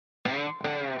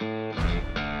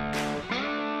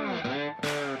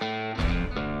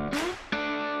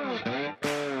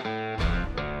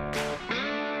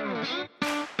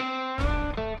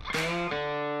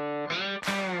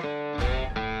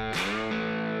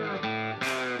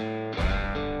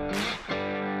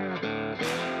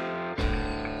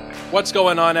What's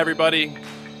going on, everybody?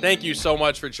 Thank you so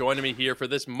much for joining me here for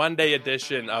this Monday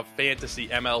edition of Fantasy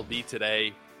MLB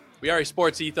Today. We are a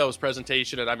Sports Ethos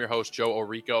presentation, and I'm your host, Joe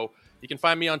Orico. You can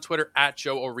find me on Twitter at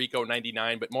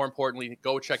JoeOrico99, but more importantly,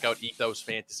 go check out Ethos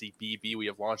Fantasy BB. We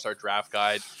have launched our draft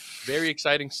guide. Very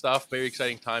exciting stuff, very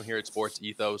exciting time here at Sports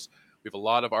Ethos. We have a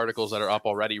lot of articles that are up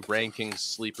already, rankings,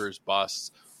 sleepers,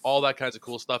 busts, all that kinds of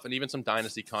cool stuff, and even some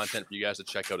dynasty content for you guys to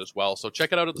check out as well. So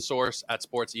check it out at the source at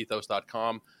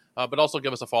sportsethos.com. But also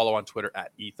give us a follow on Twitter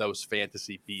at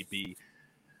EthosFantasyBB.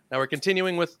 Now, we're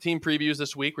continuing with team previews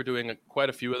this week. We're doing quite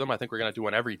a few of them. I think we're going to do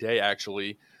one every day,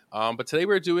 actually. But today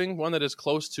we're doing one that is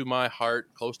close to my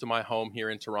heart, close to my home here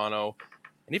in Toronto.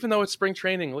 And even though it's spring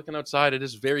training, looking outside, it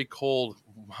is very cold,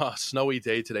 snowy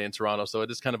day today in Toronto. So it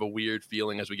is kind of a weird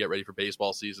feeling as we get ready for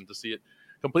baseball season to see it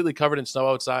completely covered in snow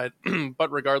outside.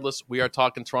 But regardless, we are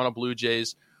talking Toronto Blue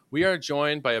Jays. We are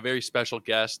joined by a very special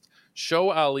guest,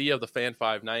 Alli of the Fan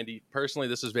 590. Personally,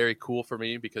 this is very cool for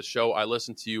me because, I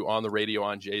listen to you on the radio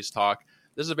on Jays Talk.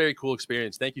 This is a very cool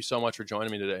experience. Thank you so much for joining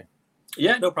me today.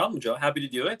 Yeah, no problem, Joe. Happy to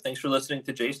do it. Thanks for listening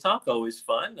to Jays Talk. Always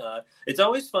fun. It's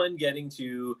always fun getting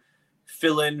to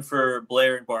fill in for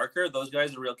Blair and Barker. Those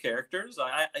guys are real characters.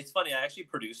 It's funny. I actually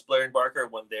produce Blair and Barker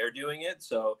when they're doing it.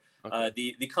 So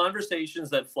the conversations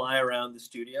that fly around the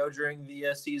studio during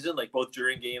the season, like both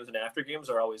during games and after games,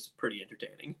 are always pretty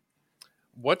entertaining.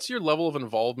 What's your level of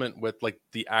involvement with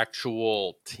the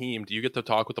actual team? Do you get to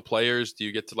talk with the players? Do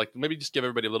you get to maybe just give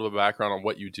everybody a little bit of background on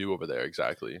what you do over there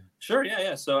exactly? Sure.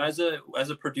 Yeah. So as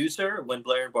a producer, when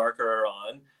Blair and Barker are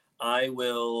on, I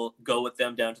will go with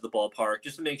them down to the ballpark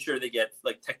just to make sure they get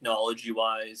technology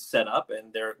wise set up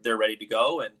and they're ready to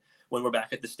go. And when we're back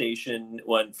at the station,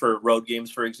 for road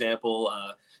games, for example,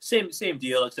 same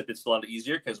deal, except it's a lot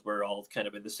easier because we're all kind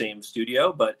of in the same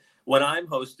studio. But when I'm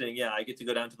hosting, I get to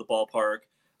go down to the ballpark.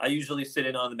 I usually sit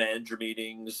in on the manager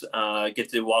meetings, get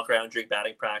to walk around during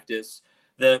batting practice.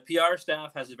 The PR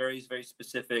staff has a very, very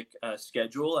specific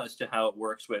schedule as to how it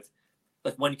works with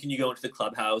when can you go into the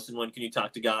clubhouse and when can you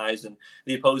talk to guys, and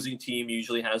the opposing team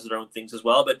usually has their own things as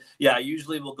well. But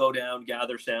usually we'll go down,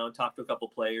 gather sound, talk to a couple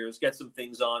players, get some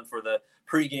things on for the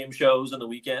pregame shows on the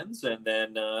weekends. And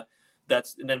then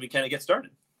we kind of get started.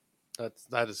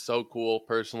 That is so cool.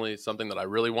 Personally, it's something that I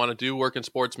really want to do, work in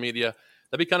sports media.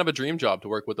 That'd be kind of a dream job to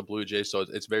work with the Blue Jays. So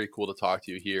it's very cool to talk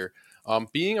to you here.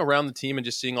 Being around the team and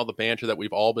just seeing all the banter that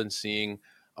we've all been seeing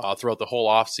throughout the whole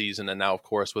offseason, and now, of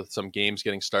course, with some games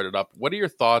getting started up. What are your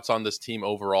thoughts on this team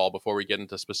overall before we get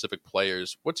into specific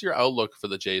players? What's your outlook for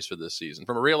the Jays for this season,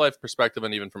 from a real-life perspective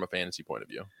and even from a fantasy point of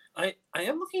view? I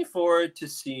am looking forward to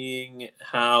seeing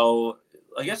how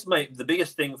 – I guess the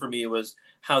biggest thing for me was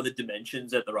how the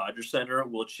dimensions at the Rogers Center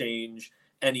will change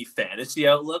any fantasy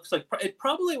outlooks. It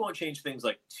probably won't change things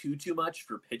too much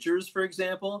for pitchers, for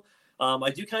example. I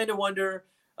do kind of wonder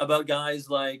about guys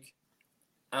like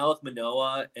Alek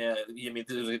Manoah. This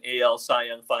was an AL Cy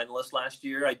Young finalist last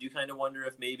year. I do kind of wonder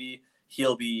if maybe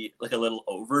he'll be a little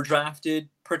overdrafted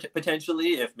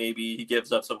potentially, if maybe he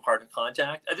gives up some hard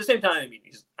contact. At the same time,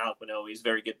 he's Alek Manoah. He's a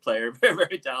very good player, very,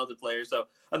 very talented player. So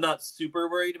I'm not super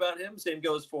worried about him. Same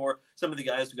goes for some of the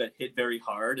guys who got hit very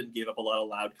hard and gave up a lot of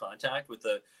loud contact with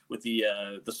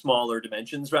the smaller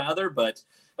dimensions rather. But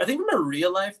I think from a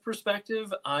real life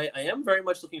perspective, I am very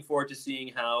much looking forward to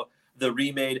seeing how the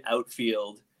remade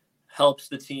outfield helps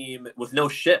the team with no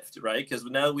shift, right? Because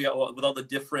now with all the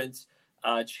different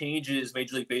changes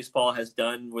Major League Baseball has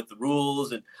done with the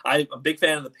rules, and I'm a big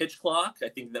fan of the pitch clock. I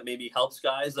think that maybe helps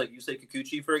guys like Yusei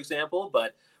Kikuchi, for example.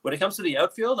 But when it comes to the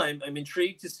outfield, I'm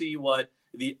intrigued to see what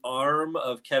the arm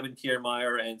of Kevin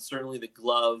Kiermaier and certainly the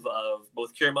glove of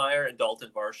both Kiermaier and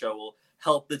Dalton Varsho will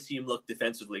help the team look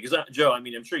defensively. Because Joe,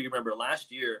 I'm sure you remember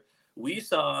last year we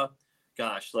saw,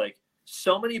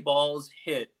 so many balls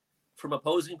hit from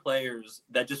opposing players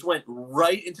that just went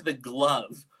right into the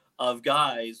glove of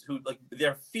guys who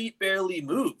their feet barely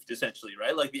moved, essentially,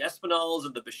 right? Like the Espinals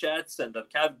and the Bichettes and the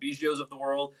Cavan Bigios of the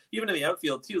world, even in the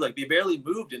outfield too, they barely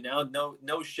moved, and now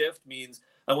no shift means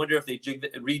I wonder if they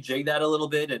rejig that a little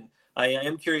bit, and I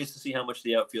am curious to see how much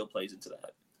the outfield plays into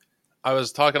that. I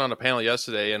was talking on a panel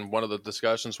yesterday, and one of the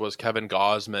discussions was Kevin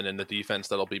Gausman and the defense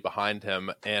that'll be behind him.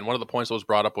 And one of the points that was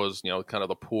brought up was, kind of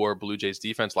the poor Blue Jays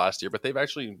defense last year, but they've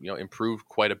actually, improved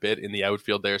quite a bit in the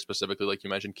outfield there, specifically, like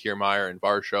you mentioned, Kiermaier and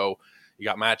Varsho. You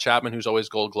got Matt Chapman, who's always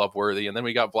Gold Glove worthy. And then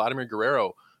we got Vladimir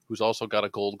Guerrero, who's also got a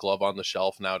Gold Glove on the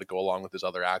shelf now to go along with his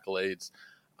other accolades.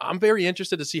 I'm very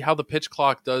interested to see how the pitch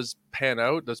clock does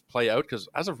play out, because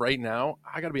as of right now,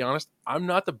 I got to be honest, I'm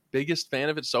not the biggest fan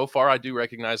of it so far. I do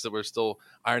recognize that we're still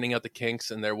ironing out the kinks,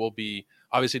 and there will be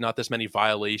obviously not this many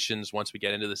violations once we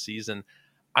get into the season.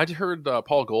 I heard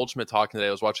Paul Goldschmidt talking today.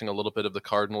 I was watching a little bit of the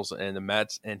Cardinals and the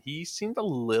Mets, and he seemed a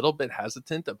little bit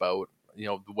hesitant about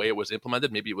the way it was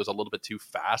implemented. Maybe it was a little bit too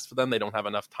fast for them. They don't have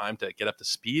enough time to get up to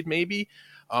speed, maybe.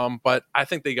 But I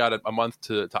think they got a month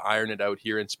to iron it out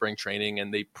here in spring training,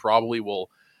 and they probably will.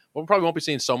 We'll probably won't be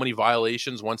seeing so many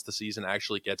violations once the season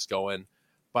actually gets going.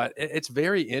 But it's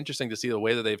very interesting to see the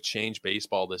way that they've changed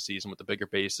baseball this season with the bigger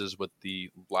bases, with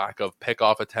the lack of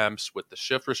pickoff attempts, with the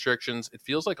shift restrictions. It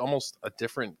feels like almost a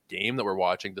different game that we're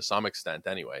watching to some extent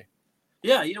anyway.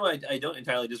 Yeah, I don't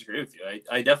entirely disagree with you.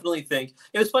 I definitely think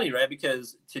it was funny, right?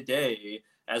 Because today,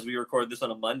 as we record this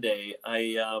on a Monday,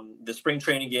 the spring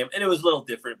training game, and it was a little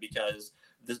different because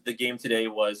the game today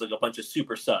was like a bunch of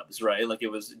super subs, right? Like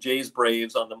it was Jays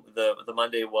Braves on the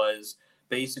Monday was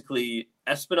basically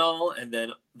Espinal, and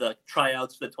then the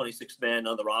tryouts for the 26th man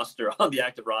on the roster, on the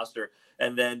active roster,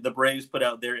 and then the Braves put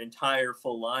out their entire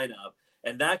full lineup.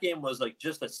 And that game was like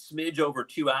just a smidge over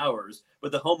 2 hours,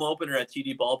 but the home opener at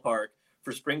TD Ballpark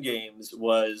for spring games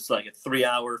was like a 3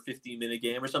 hour, 15-minute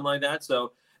game or something like that.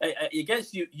 So I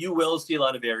guess you will see a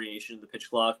lot of variation in the pitch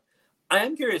clock. I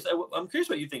am curious. I'm curious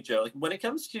what you think, Joe. Like when it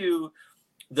comes to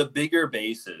the bigger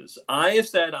bases, I have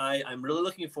said I'm really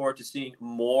looking forward to seeing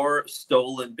more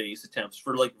stolen base attempts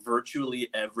for like virtually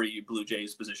every Blue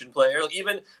Jays position player. Like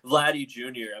even Vladdy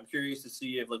Jr. I'm curious to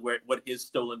see if like what his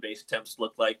stolen base attempts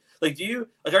look like. Like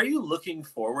are you looking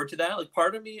forward to that? Like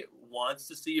part of me wants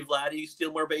to see Vladdy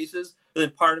steal more bases, but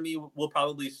then part of me will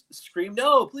probably scream,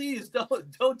 "No, please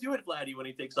don't do it, Vladdy," when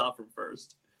he takes off from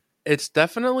first. It's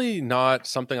definitely not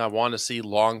something I want to see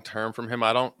long term from him.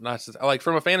 I don't like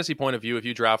from a fantasy point of view. If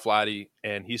you draft Vladdy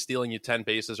and he's stealing you 10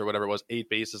 bases or whatever it was, 8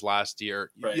 bases last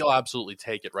year, right, you'll absolutely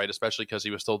take it, right? Especially because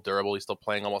he was still durable. He's still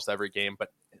playing almost every game. But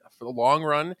for the long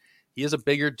run, he is a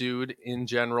bigger dude in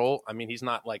general. I mean, he's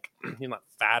not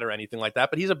fat or anything like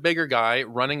that, but he's a bigger guy.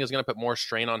 Running is going to put more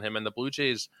strain on him. And the Blue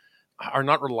Jays are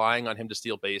not relying on him to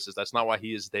steal bases. That's not why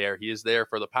he is there. He is there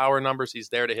for the power numbers. He's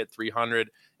there to hit 300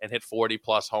 and hit 40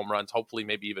 plus home runs, hopefully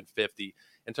maybe even 50.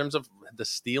 In terms of the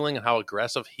stealing and how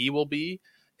aggressive he will be,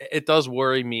 it does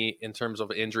worry me in terms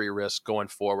of injury risk going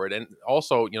forward. And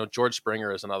also, George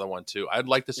Springer is another one too. I'd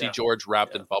like to see George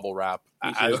wrapped in bubble wrap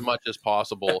as much as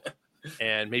possible.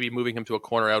 And maybe moving him to a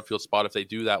corner outfield spot, if they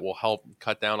do that, will help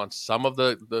cut down on some of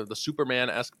the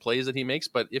Superman-esque plays that he makes.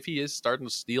 But if he is starting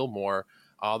to steal more,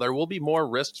 there will be more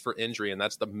risks for injury, and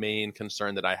that's the main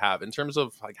concern that I have. In terms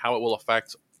of like how it will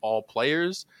affect all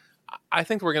players, I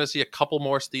think we're going to see a couple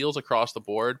more steals across the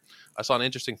board. I saw an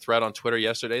interesting thread on Twitter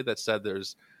yesterday that said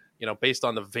there's, based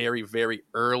on the very, very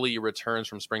early returns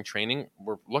from spring training,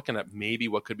 we're looking at maybe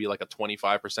what could be like a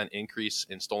 25% increase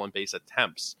in stolen base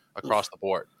attempts across the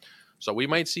board. So we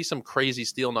might see some crazy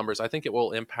steal numbers. I think it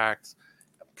will impact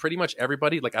pretty much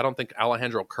everybody. Like, I don't think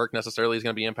Alejandro Kirk necessarily is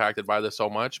going to be impacted by this so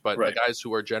much, but the guys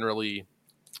who are generally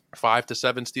 5 to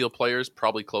 7 steal players,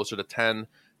 probably closer to 10.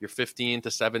 Your 15 to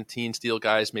 17 steal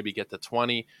guys maybe get to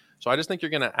 20. So I just think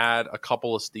you're going to add a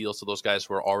couple of steals to those guys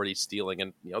who are already stealing.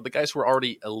 And, the guys who are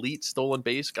already elite stolen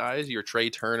base guys, your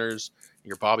Trey Turners,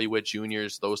 your Bobby Witt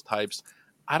Juniors, those types,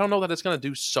 I don't know that it's going to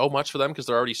do so much for them because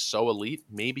they're already so elite.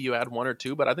 Maybe you add 1 or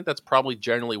 2, but I think that's probably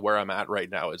generally where I'm at right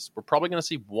now. Is we're probably going to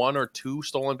see 1 or 2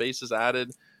 stolen bases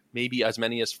added, maybe as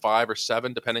many as 5 or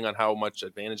 7, depending on how much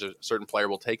advantage a certain player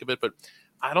will take of it. But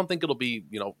I don't think it'll be,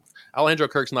 Alejandro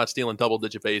Kirk's not stealing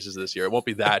double-digit bases this year. It won't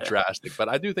be that drastic, but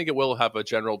I do think it will have a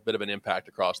general bit of an impact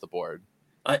across the board.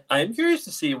 I'm curious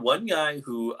to see one guy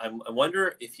who I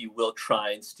wonder if he will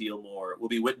try and steal more will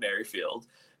be Whit Merrifield.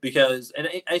 Because, and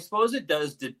I suppose it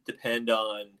does depend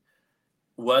on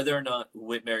whether or not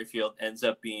Whit Merrifield ends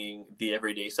up being the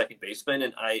everyday second baseman.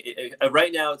 And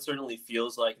right now, it certainly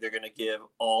feels like they're going to give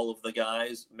all of the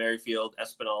guys, Merrifield,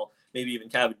 Espinal, maybe even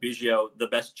Cavan Biggio, the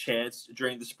best chance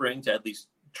during the spring to at least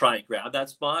try and grab that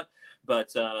spot.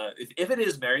 But if it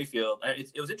is Merrifield,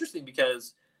 it was interesting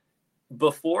because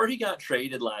before he got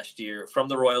traded last year from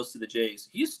the Royals to the Jays,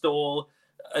 he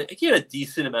had a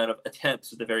decent amount of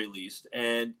attempts at the very least.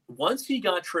 And once he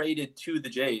got traded to the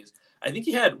Jays, I think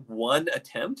he had 1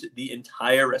 attempt the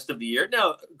entire rest of the year.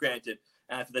 Now, granted,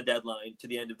 after the deadline to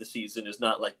the end of the season is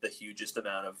not like the hugest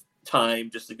amount of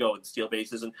time just to go and steal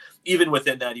bases. And even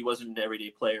within that, he wasn't an everyday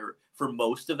player for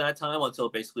most of that time until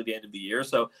basically the end of the year.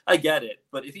 So I get it.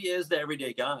 But if he is the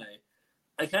everyday guy,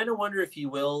 I kind of wonder if he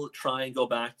will try and go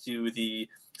back to the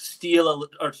steal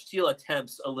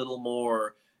attempts a little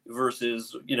more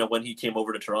versus, when he came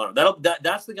over to Toronto.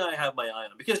 That's the guy I have my eye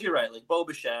on, because you're right. Like Bo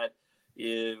Bichette,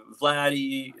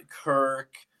 Vladdy,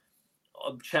 Kirk,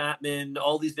 Chapman,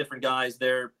 all these different guys,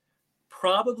 they're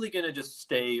probably going to just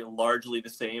stay largely the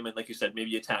same. And like you said,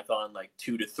 maybe you tack on like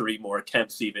 2 to 3 more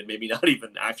attempts, even maybe not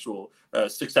even actual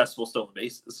successful stolen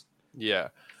bases. Yeah.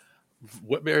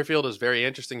 Whit Merrifield is very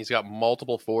interesting. He's got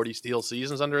multiple 40 steal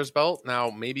seasons under his belt. Now,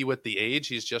 maybe with the age,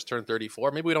 he's just turned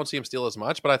 34. Maybe we don't see him steal as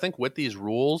much, but I think with these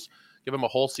rules, give him a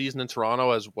whole season in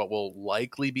Toronto as what will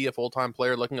likely be a full-time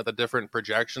player. Looking at the different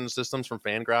projection systems from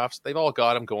Fangraphs, they've all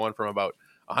got him going from about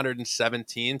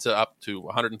 117 to up to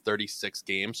 136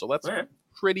 games. So that's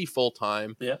pretty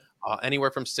full-time. Yeah.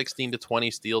 Anywhere from 16 to 20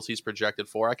 steals he's projected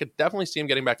for. I could definitely see him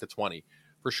getting back to 20.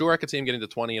 For sure, I could see him getting to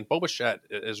 20. And Bo Bichette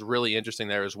is really interesting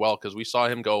there as well, because we saw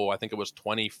him go, I think it was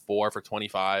 24 for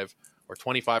 25 or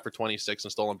 25 for 26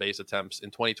 in stolen base attempts in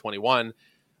 2021.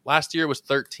 Last year was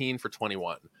 13 for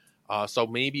 21. So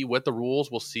maybe with the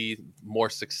rules, we'll see more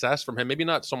success from him. Maybe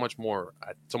not so many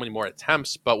more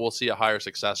attempts, but we'll see a higher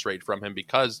success rate from him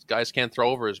because guys can't throw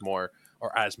over as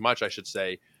much, I should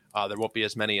say. There won't be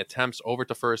as many attempts over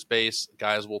to first base.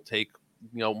 Guys will take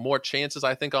more chances,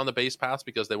 I think, on the base paths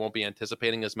because they won't be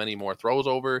anticipating as many more throws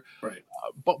over. Right.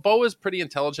 Bo is pretty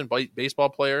intelligent baseball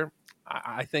player.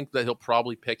 I think that he'll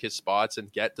probably pick his spots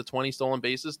and get to 20 stolen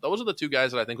bases. Those are the two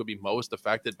guys that I think would be most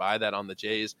affected by that on the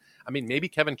Jays. I mean, maybe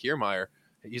Kevin Kiermaier.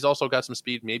 He's also got some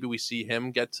speed. Maybe we see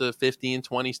him get to 15,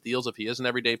 20 steals if he is an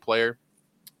everyday player.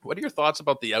 What are your thoughts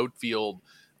about the outfield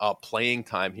playing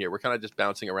time here? We're kind of just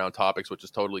bouncing around topics, which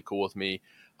is totally cool with me.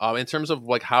 In terms of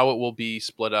like how it will be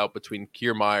split out between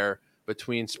Kiermaier,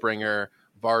 between Springer,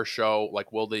 Varsho,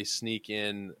 like will they sneak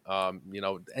in,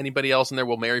 anybody else in there?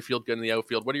 Will Merrifield get in the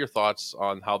outfield? What are your thoughts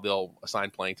on how they'll assign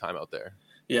playing time out there?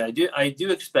 Yeah, I do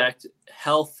expect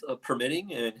health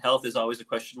permitting, and health is always a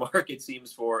question mark. It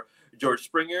seems for George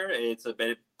Springer, it's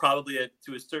probably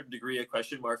to a certain degree a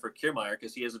question mark for Kiermaier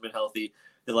because he hasn't been healthy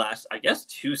the last, I guess,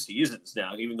 2 seasons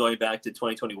now, even going back to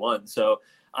 2021. So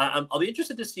I'll be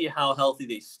interested to see how healthy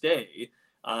they stay.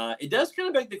 It does kind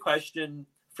of beg the question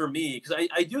for me because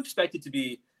I do expect it to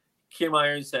be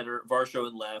Kiermaier in center, Varsho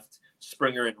in left,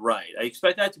 Springer in right. I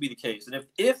expect that to be the case, and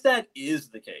if that is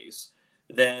the case,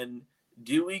 then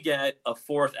do we get a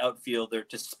fourth outfielder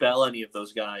to spell any of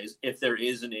those guys if there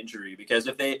is an injury? Because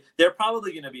if they're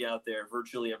probably going to be out there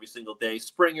virtually every single day.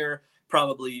 Springer,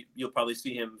 you'll probably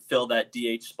see him fill that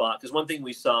DH spot. Because one thing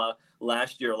we saw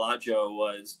last year a lot, Joe,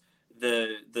 was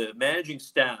the managing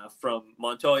staff from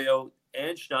Montoyo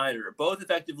and Schneider both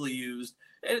effectively used,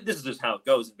 and this is just how it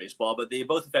goes in baseball, but they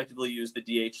both effectively used the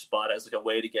DH spot as like a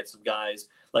way to get some guys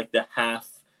like the half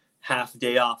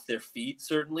day off their feet,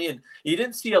 certainly. And you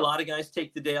didn't see a lot of guys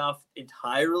take the day off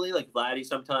entirely. Like Vladdy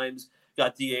sometimes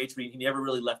got DH, but he never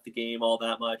really left the game all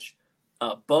that much.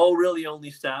 Bo really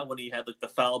only sat when he had like the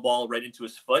foul ball right into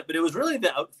his foot, but it was really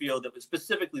the outfield that was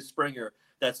specifically Springer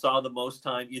that saw the most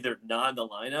time, either not in the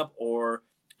lineup or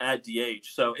at DH.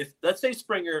 So if, let's say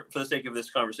Springer, for the sake of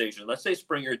this conversation, let's say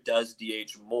Springer does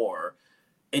DH more,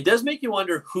 it does make you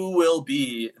wonder who will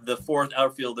be the fourth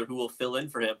outfielder who will fill in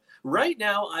for him. Right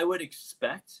now, I would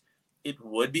expect it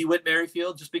would be Whit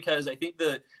Merrifield, just because I think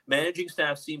the managing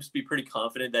staff seems to be pretty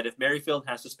confident that if Merrifield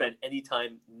has to spend any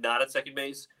time not at second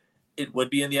base, it would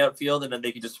be in the outfield, and then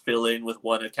they could just fill in with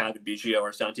one of Cavan Biggio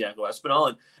or Santiago Espinal.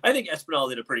 And I think Espinal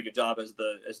did a pretty good job as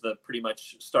the pretty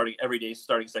much everyday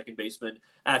starting second baseman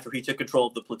after he took control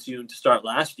of the platoon to start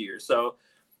last year. So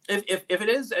if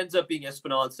it ends up being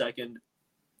Espinal at second,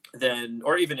 then,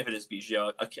 or even if it is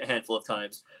Biggio a handful of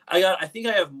times, I think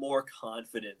I have more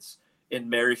confidence in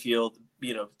Merrifield,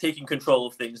 taking control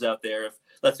of things out there. If,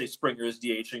 let's say, Springer is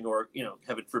DHing or,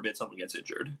 heaven forbid someone gets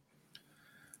injured.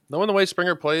 Knowing the way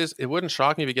Springer plays, it wouldn't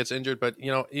shock me if he gets injured, but,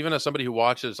 even as somebody who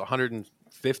watches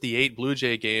 158 Blue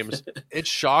Jay games, it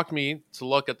shocked me to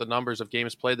look at the numbers of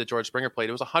games played that George Springer played.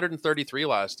 It was 133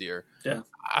 last year. Yeah.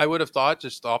 I would have thought,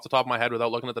 just off the top of my head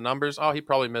without looking at the numbers, he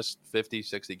probably missed 50,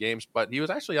 60 games, but he was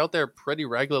actually out there pretty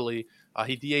regularly.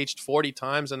 He DH'd 40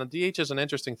 times, and the DH is an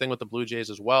interesting thing with the Blue Jays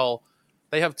as well.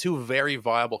 They have 2 very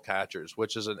viable catchers,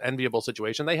 which is an enviable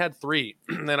situation. They had 3,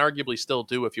 and arguably still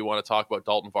do if you want to talk about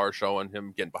Dalton Varsho and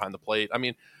him getting behind the plate. I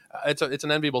mean, it's an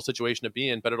enviable situation to be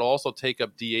in, but it'll also take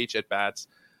up DH at bats.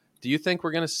 Do you think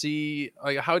we're going to see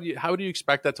how do you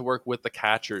expect that to work with the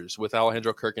catchers, with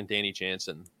Alejandro Kirk and Danny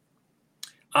Jansen?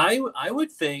 I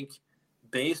would think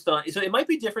based on, so it might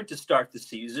be different to start the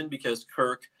season because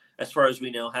Kirk, as far as we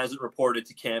know, hasn't reported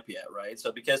to camp yet, right?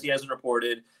 So because he hasn't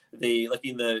reported, in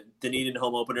the Dunedin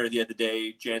home opener the other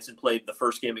day, Jansen played the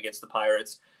first game against the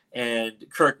Pirates, and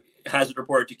Kirk hasn't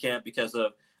reported to camp because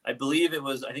of I believe it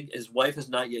was, I think his wife has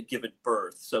not yet given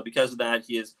birth. So because of that,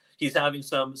 he's having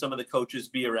some of the coaches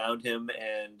be around him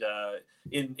and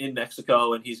in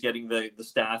Mexico, and he's getting the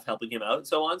staff helping him out and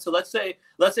so on. So let's say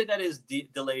that is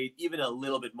delayed even a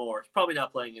little bit more. He's probably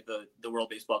not playing at the World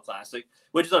Baseball Classic,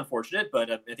 which is unfortunate, but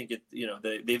I think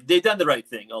they've done the right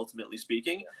thing, ultimately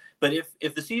speaking. But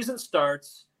if the season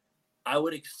starts, I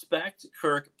would expect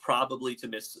Kirk probably to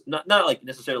miss, not like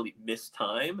necessarily miss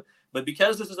time, but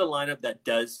because this is a lineup that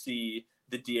does see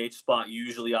the DH spot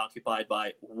usually occupied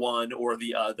by one or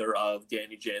the other of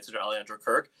Danny Jansen or Alejandro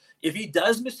Kirk. If he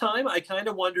does miss time, I kind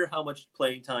of wonder how much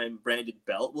playing time Brandon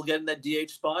Belt will get in that DH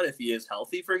spot if he is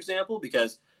healthy, for example,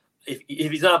 because if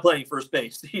he's not playing first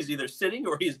base, he's either sitting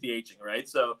or he's DHing, right?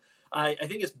 So I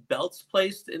think it's Belt's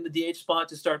placed in the DH spot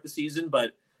to start the season,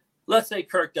 but let's say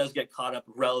Kirk does get caught up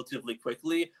relatively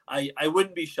quickly. I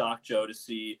wouldn't be shocked, Joe, to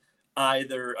see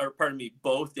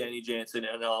both Danny Jansen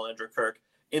and Alejandro Kirk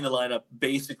in the lineup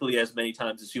basically as many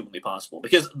times as humanly possible.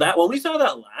 Because that when we saw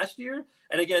that last year,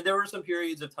 and again, there were some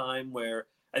periods of time where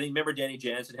I think, remember Danny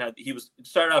Jansen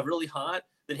started off really hot,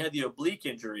 then he had the oblique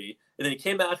injury, and then he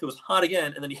came back, it was hot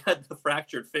again, and then he had the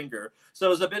fractured finger. So it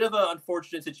was a bit of an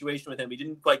unfortunate situation with him. He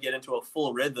didn't quite get into a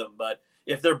full rhythm, but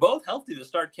if they're both healthy to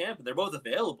start camp and they're both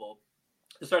available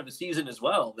to start the season as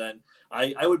well, then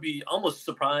I would be almost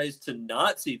surprised to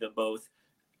not see them both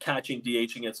catching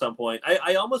DHing at some point.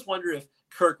 I almost wonder if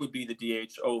Kirk would be the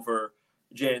DH over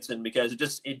Jansen, because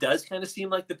it does kind of seem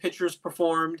like the pitchers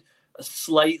performed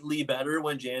slightly better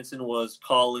when Jansen was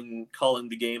calling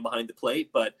the game behind the plate,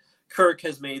 but Kirk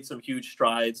has made some huge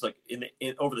strides like in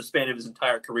over the span of his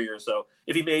entire career. So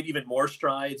if he made even more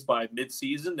strides by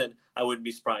mid-season, then I wouldn't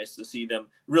be surprised to see them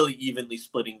really evenly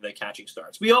splitting the catching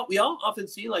starts. We all often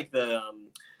see like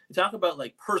talk about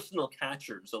like personal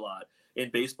catchers a lot in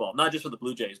baseball, not just for the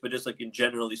Blue Jays, but just like in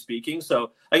generally speaking.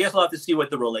 So I guess we'll have to see what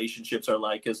the relationships are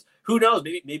like, because who knows,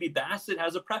 maybe Bassett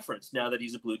has a preference now that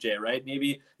he's a Blue Jay, right?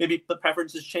 Maybe the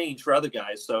preferences change for other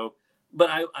guys. So, but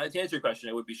I to answer your question,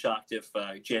 I would be shocked if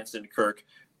Jansen and Kirk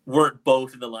weren't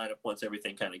both in the lineup once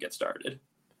everything kind of gets started.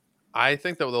 I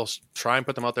think that they'll try and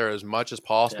put them out there as much as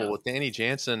possible. Yeah. With Danny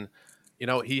Jansen,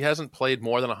 he hasn't played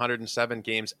more than 107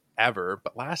 games ever,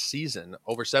 but last season,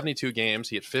 over 72 games,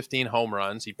 he had 15 home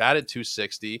runs. He batted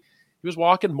 .260. He was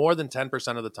walking more than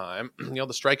 10% of the time. The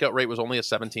strikeout rate was only at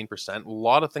 17%. A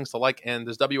lot of things to like. And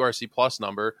this WRC plus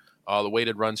number, the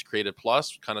weighted runs created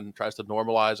plus, kind of tries to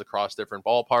normalize across different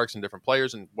ballparks and different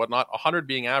players and whatnot. 100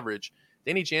 being average.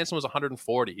 Danny Jansen was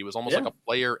 140. He was almost like a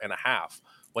player and a half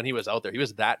when he was out there. He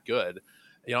was that good.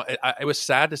 It was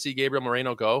sad to see Gabriel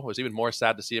Moreno go. It was even more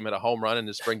sad to see him hit a home run in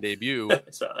his spring debut. I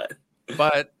saw that.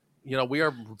 But, we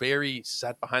are very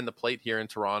set behind the plate here in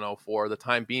Toronto for the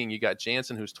time being. You got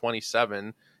Jansen, who's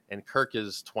 27, and Kirk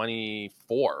is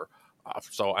 24.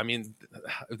 So, I mean,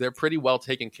 they're pretty well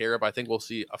taken care of. I think we'll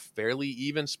see a fairly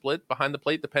even split behind the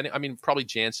plate, probably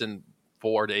Jansen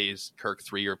 4 days, Kirk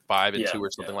 3 or 5 and 2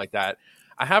 or something like that.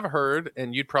 I have heard,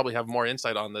 and you'd probably have more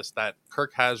insight on this, that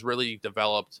Kirk has really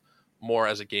developed more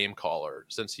as a game caller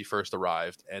since he first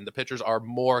arrived, and the pitchers are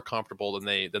more comfortable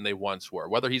than they once were.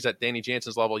 Whether he's at Danny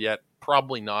Jansen's level yet,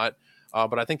 probably not.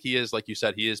 But I think he is, like you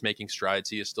said, he is making strides.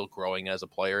 He is still growing as a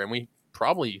player, and we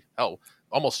probably,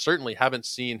 almost certainly haven't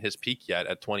seen his peak yet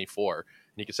at 24. And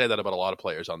you can say that about a lot of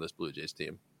players on this Blue Jays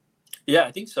team. Yeah,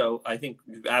 I think so. I think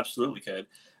you absolutely could.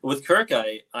 With Kirk,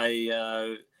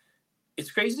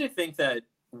 it's crazy to think that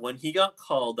when he got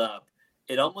called up,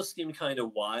 it almost seemed kind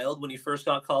of wild when he first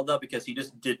got called up, because he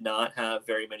just did not have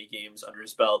very many games under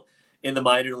his belt in the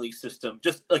minor league system,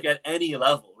 just like at any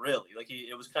level, really. Like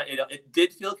it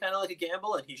did feel kind of like a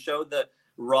gamble, and he showed the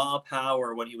raw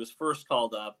power when he was first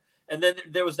called up. And then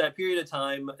there was that period of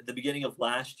time at the beginning of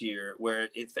last year where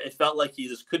it felt like he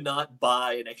just could not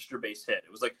buy an extra base hit.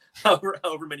 It was like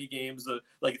however many games,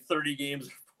 like 30 games,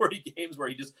 40 games where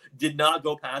he just did not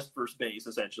go past first base,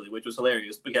 essentially, which was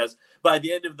hilarious, because by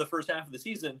the end of the first half of the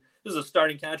season, this was a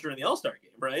starting catcher in the All-Star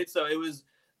game, right? So it was,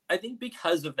 I think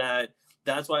because of that,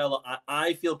 that's why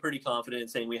I feel pretty confident in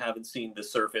saying we haven't seen the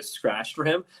surface scratched for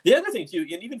him. The other thing, too,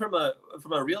 and even from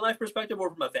a real-life perspective or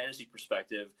from a fantasy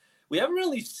perspective, we haven't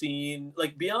really seen,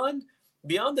 like, beyond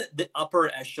the upper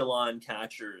echelon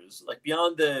catchers, like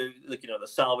beyond the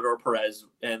Salvador Perez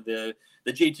and the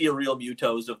JT Real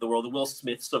Mutos of the world, the Will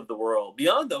Smiths of the world,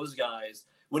 beyond those guys,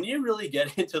 when you really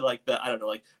get into like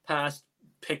past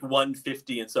pick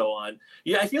 150 and so on,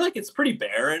 I feel like it's pretty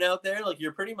barren out there. Like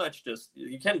you're pretty much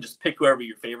you kind of just pick whoever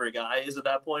your favorite guy is at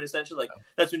that point, essentially. Like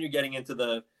that's when you're getting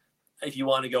into if you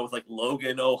want to go with like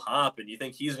Logan O'Hoppe and you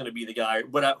think he's going to be the guy,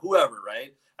 whoever,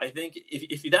 right? I think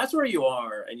if that's where you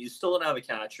are and you still don't have a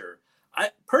catcher, I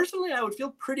would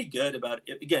feel pretty good about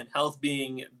it. Again, health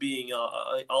being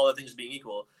all the things being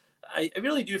equal. I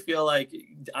really do feel like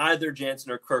either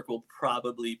Jansen or Kirk will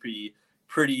probably be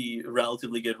pretty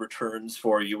relatively good returns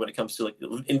for you when it comes to like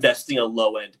investing a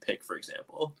low end pick, for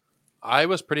example. I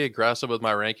was pretty aggressive with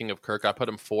my ranking of Kirk. I put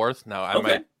him fourth. Now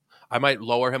Okay. I might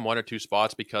lower him 1 or 2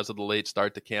 spots because of the late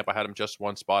start to camp. I had him just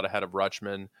 1 spot ahead of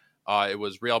Rutschman. It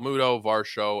was Real Muto,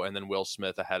 Varsho, and then Will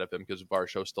Smith ahead of him because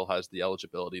Varsho still has the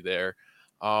eligibility there.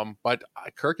 But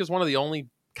Kirk is one of the only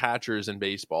catchers in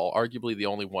baseball, arguably the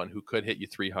only one who could hit you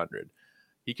 300.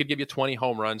 He could give you 20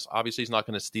 home runs. Obviously, he's not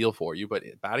going to steal for you, but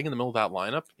batting in the middle of that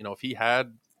lineup, if he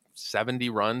had 70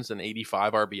 runs and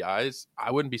 85 RBIs,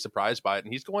 I wouldn't be surprised by it.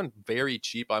 And he's going very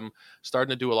cheap. I'm starting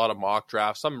to do a lot of mock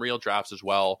drafts, some real drafts as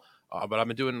well. But I've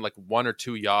been doing like 1 or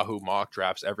 2 Yahoo mock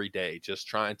drafts every day, just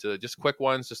quick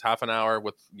ones, just half an hour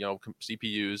with,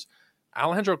 CPUs.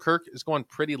 Alejandro Kirk is going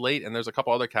pretty late, and there's a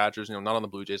couple other catchers, not on the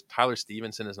Blue Jays. Tyler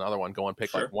Stevenson is another one going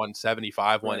pick like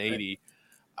 175, 180.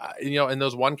 In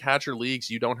those one catcher leagues,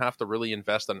 you don't have to really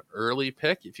invest an early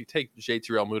pick. If you take JT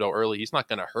Realmuto early, he's not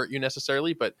going to hurt you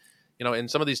necessarily. But in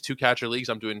some of these 2 catcher leagues,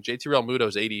 I'm doing JT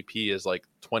Realmuto's ADP is like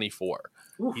 24.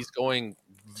 Oof. He's going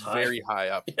very high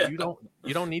up. Yeah.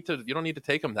 You don't need to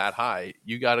take him that high.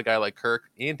 You got a guy like Kirk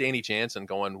and Danny Jansen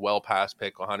going well past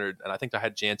pick 100, and I think I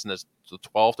had Jansen as the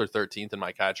 12th or 13th in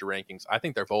my catcher rankings. I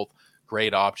think they're both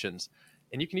great options.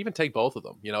 And you can even take both of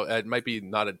them. It might be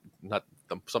not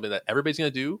something that everybody's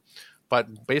going to do,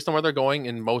 but based on where they're going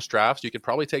in most drafts, you could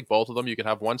probably take both of them. You could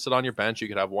have one sit on your bench. You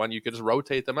could have one. You could just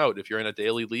rotate them out. If you're in a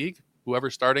daily league,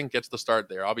 whoever's starting gets the start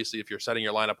there. Obviously, if you're setting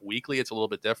your lineup weekly, it's a little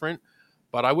bit different.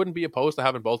 But I wouldn't be opposed to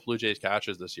having both Blue Jays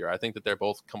catchers this year. I think that they're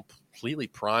both completely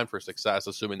primed for success,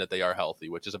 assuming that they are healthy,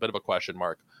 which is a bit of a question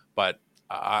mark. But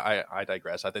I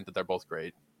digress. I think that they're both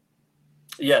great.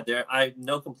 Yeah,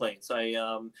 no complaints.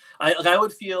 I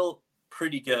would feel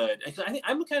pretty good.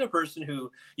 I'm the kind of person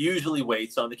who usually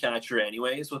waits on the catcher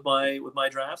anyways with my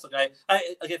drafts. Like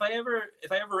if I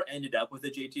ever ended up with a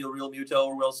JT Realmuto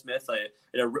or Will Smith,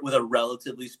 with a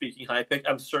relatively speaking high pick,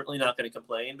 I'm certainly not going to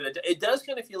complain. But it does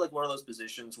kind of feel like one of those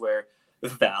positions where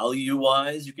value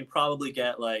wise, you can probably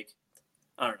get like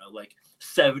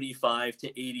 75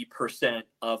 to 80%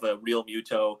 of a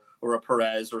Realmuto or a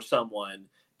Perez or someone,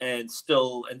 and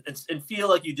still and feel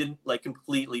like you didn't like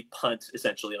completely punt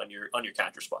essentially on your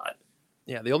catcher spot.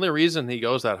 Yeah, the only reason he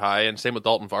goes that high, and same with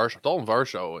Dalton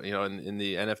Varsho, in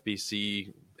the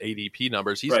NFBC ADP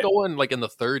numbers, he's going like in the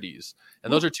 30s,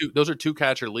 and those are two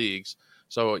catcher leagues.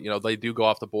 So they do go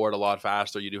off the board a lot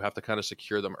faster. You do have to kind of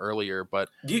secure them earlier. But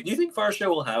do you think Varsho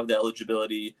will have the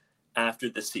eligibility after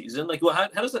the season? Like, well,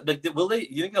 how does that? Like, will they?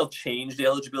 You think they'll change the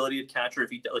eligibility at catcher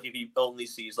if he only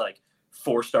sees like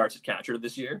 4 starts at catcher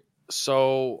this year?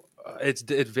 So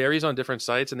it varies on different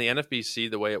sites. In the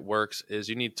NFBC, the way it works is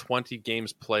you need 20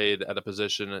 games played at a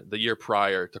position the year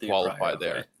prior to qualify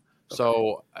there. Okay.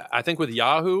 So I think with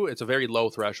Yahoo, it's a very low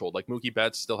threshold. Like Mookie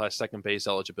Betts still has second base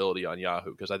eligibility on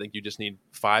Yahoo because I think you just need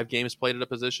 5 games played at a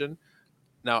position.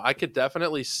 Now, I could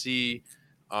definitely see,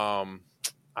 I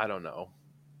don't know,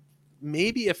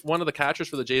 maybe if one of the catchers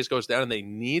for the Jays goes down and they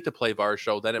need to play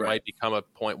Varsho, then it might become a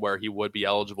point where he would be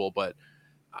eligible. But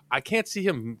I can't see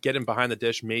him getting behind the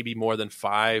dish maybe more than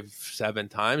 5-7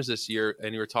 times this year.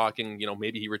 And you're talking,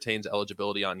 maybe he retains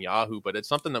eligibility on Yahoo, but it's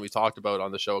something that we talked about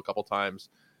on the show a couple times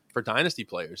for dynasty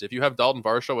players. If you have Dalton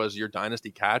Varsho as your dynasty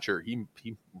catcher, he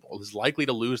is likely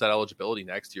to lose that eligibility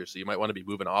next year. So you might want to be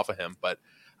moving off of him. But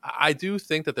I do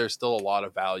think that there's still a lot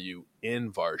of value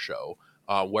in Varsho.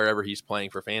 Wherever he's playing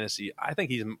for fantasy. I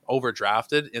think he's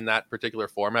overdrafted in that particular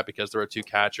format because there are 2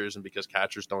 catchers and because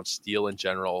catchers don't steal in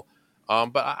general.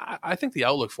 But I think the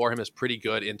outlook for him is pretty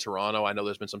good in Toronto. I know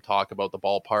there's been some talk about the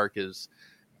ballpark is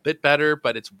a bit better,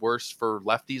 but it's worse for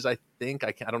lefties, I think.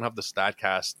 I don't have the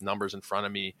StatCast numbers in front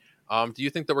of me. Do you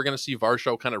think that we're going to see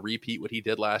Varsho kind of repeat what he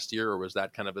did last year, or was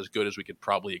that kind of as good as we could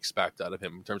probably expect out of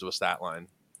him in terms of a stat line?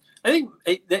 I think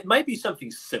it might be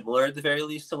something similar at the very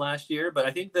least to last year, but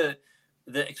I think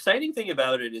the exciting thing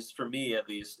about it is, for me at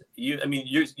least, you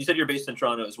said you're based in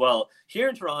Toronto as well. Here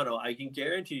in Toronto, I can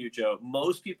guarantee you, Joe,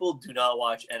 most people do not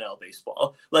watch NL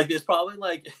baseball. Like there's probably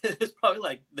like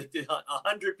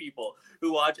 100 people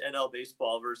who watch NL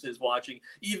baseball versus watching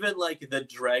even like the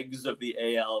dregs of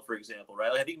the AL, for example,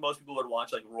 right? Like, I think most people would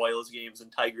watch like Royals games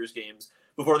and Tigers games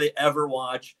before they ever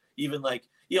watch even like,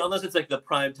 unless it's like the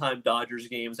primetime Dodgers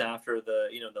games after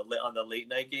on the late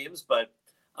night games. But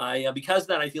Because of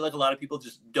that, I feel like a lot of people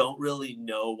just don't really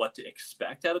know what to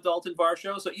expect out of Dalton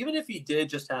Varsho. So even if he did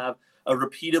just have a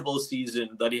repeatable season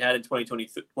that he had in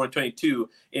 2022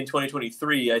 in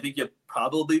 2023, I think you're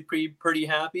probably pretty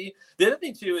happy. The other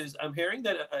thing too is I'm hearing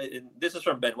that, and this is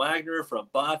from Ben Wagner, from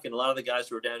Buck, and a lot of the guys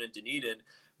who are down in Dunedin,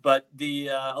 but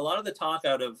a lot of the talk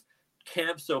out of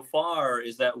camp so far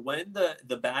is that when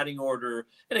the batting order,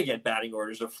 and again, batting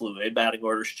orders are fluid, batting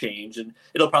orders change, and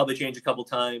it'll probably change a couple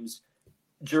times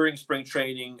during spring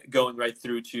training, going right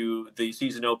through to the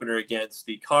season opener against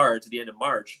the Cards at the end of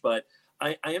March. But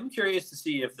I am curious to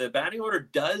see if the batting order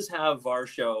does have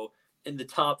Varsho in the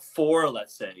top 4,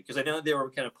 let's say, because I know they were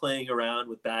kind of playing around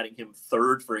with batting him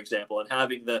third, for example, and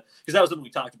having because that was something we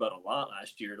talked about a lot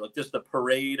last year, like just the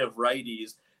parade of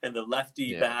righties and the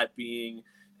lefty bat being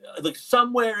like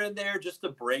somewhere in there just to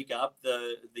break up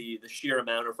the sheer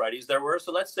amount of righties there were.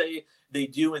 So let's say they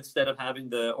do, instead of having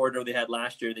the order they had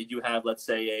last year, they do have, let's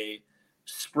say, a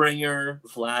Springer,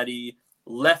 Vladdy,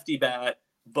 lefty bat,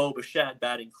 Bo Bichette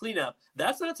batting cleanup.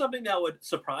 That's not something that would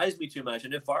surprise me too much.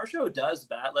 And if Varsho does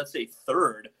bat, let's say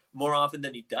third more often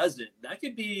than he doesn't, that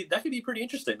could be pretty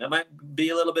interesting. That might be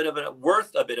a little bit of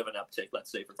worth a bit of an uptick,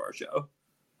 let's say, for Varsho.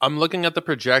 I'm looking at the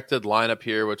projected lineup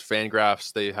here, which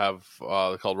Fangraphs, they have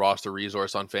called Roster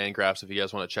Resource on Fangraphs, if you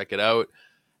guys want to check it out.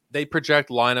 They project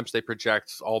lineups, they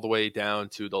project all the way down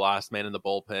to the last man in the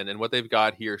bullpen. And what they've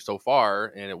got here so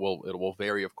far, and it will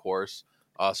vary, of course,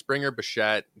 Springer,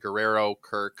 Bichette, Guerrero,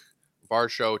 Kirk,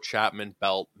 Varsho, Chapman,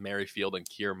 Belt, Merrifield, and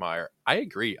Kiermaier. I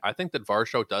agree. I think that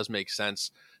Varsho does make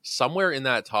sense somewhere in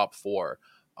that top 4.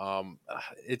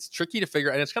 It's tricky to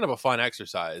figure, and it's kind of a fun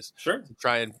exercise. Sure.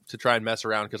 To try and mess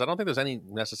around, because I don't think there's any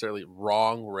necessarily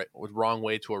wrong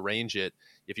way to arrange it.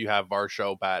 If you have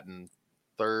Varsho batting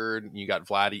third, you got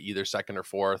Vladdy either second or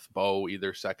fourth, Bo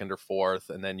either second or fourth,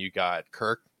 and then you got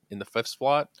Kirk in the 5th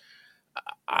slot.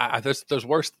 There's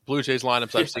worse Blue Jays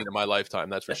lineups I've seen in my lifetime,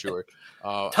 that's for sure.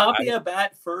 Tapia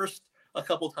bat first a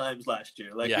couple times last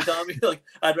year. Like, you tell me, like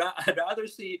I'd rather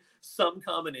see some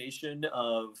combination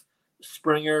of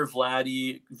Springer,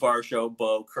 Vladdy, Varsho,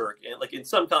 Bo, Kirk, and like in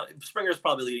some Springer's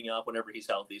probably leading up whenever he's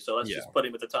healthy, so let's just put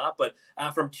him at the top. But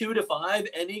from 2 to 5,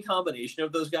 any combination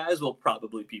of those guys will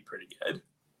probably be pretty good.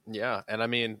 Yeah, and I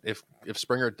mean, if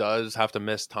Springer does have to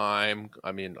miss time,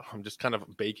 I mean, I'm just kind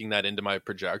of baking that into my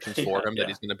projections for him that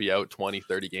he's going to be out 20,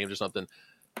 30 games or something.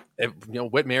 If,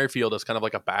 Whit Merrifield is kind of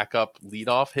like a backup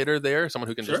leadoff hitter there, someone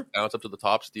who can just bounce up to the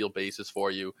top, steal bases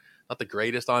for you. Not the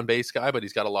greatest on base guy, but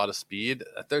he's got a lot of speed.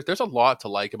 There's a lot to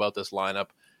like about this lineup.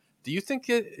 Do you think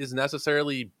it is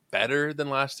necessarily better than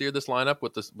last year, this lineup,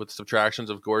 with subtractions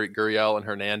of Gurriel and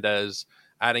Hernandez,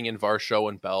 adding in Varsho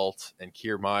and Belt and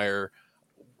Kiermaier?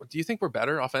 Do you think we're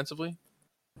better offensively?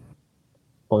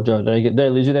 Oh, Joe, did I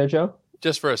lose you there, Joe?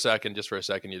 Just for a second,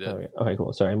 you did. Okay,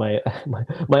 cool. Sorry, my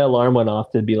alarm went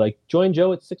off to be like, join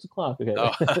Joe at 6:00. Okay.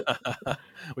 Oh.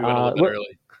 We went a little bit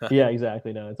early. Yeah,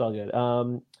 exactly. No, it's all good.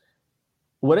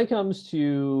 When it comes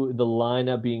to the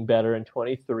lineup being better in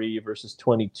 23 versus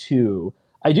 22,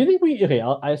 I do think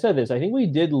I said this. I think we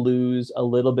did lose a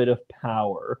little bit of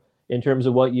power in terms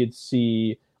of what you'd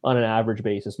see on an average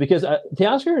basis, because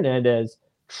Teoscar Hernandez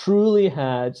truly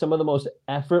had some of the most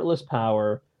effortless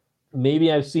power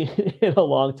maybe I've seen in a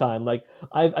long time. Like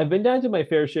I've been down to my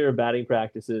fair share of batting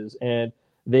practices, and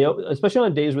they, especially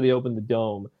on days where they open the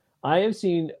dome, I have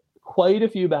seen quite a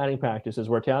few batting practices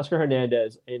where Teoscar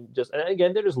Hernandez and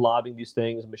again, they're just lobbing these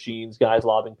things, machines, guys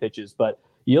lobbing pitches, but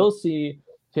you'll see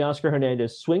Teoscar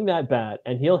Hernandez swing that bat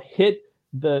and he'll hit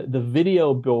the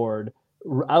video board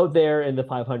out there in the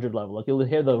 500 level. Like, you'll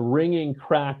hear the ringing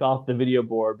crack off the video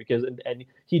board because and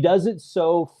he does it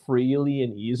so freely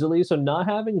and easily. So not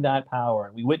having that power,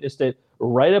 and we witnessed it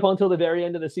right up until the very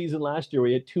end of the season last year.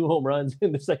 We had 2 home runs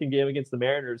in the second game against the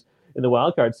Mariners in the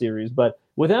wild card series. But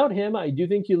without him, I do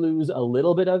think you lose a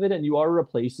little bit of it, and you are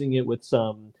replacing it with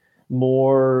some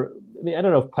more, I mean, I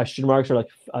don't know if question marks are like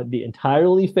the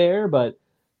entirely fair, but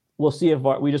we'll see if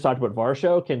we just talked about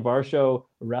Varsho. Can Varsho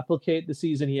replicate the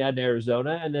season he had in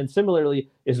Arizona? And then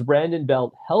similarly, is Brandon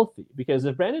Belt healthy? Because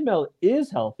if Brandon Belt is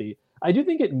healthy, I do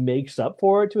think it makes up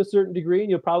for it to a certain degree,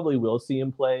 and you probably will see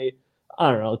him play,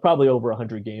 I don't know, probably over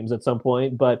 100 games at some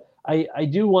point. But I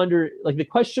do wonder, like, the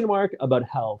question mark about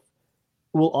health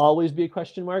will always be a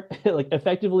question mark, like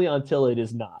effectively until it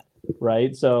is not,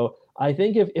 right? So I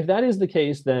think if that is the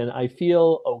case, then I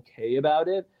feel okay about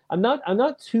it. I'm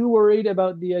not too worried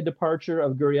about the departure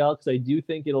of Gurriel, because I do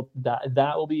think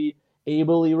that will be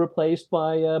ably replaced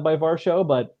by Varsho.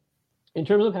 But in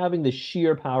terms of having the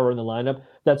sheer power in the lineup,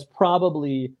 that's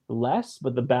probably less,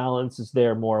 but the balance is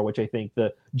there more, which I think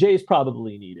the Jays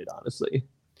probably needed, honestly.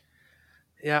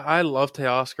 Yeah, I love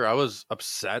Teoscar. I was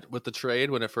upset with the trade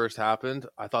when it first happened.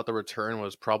 I thought the return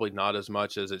was probably not as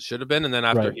much as it should have been. And then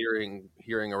after Right.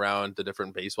 hearing around the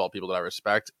different baseball people that I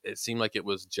respect, it seemed like it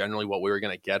was generally what we were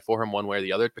going to get for him one way or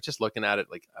the other. But just looking at it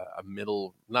like a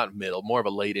middle, not middle, more of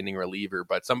a late inning reliever,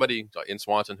 but somebody in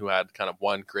Swanson who had kind of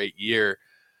one great year,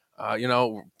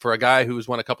 for a guy who's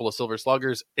won a couple of Silver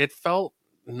Sluggers, it felt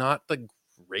not the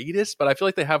greatest, but I feel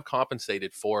like they have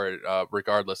compensated for it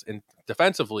regardless. And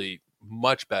defensively,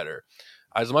 much better.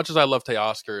 As much as I love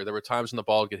Teoscar, there were times when the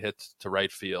ball get hit to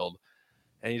right field,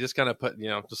 and you just kind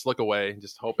of just look away and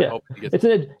just hope Yeah, he gets.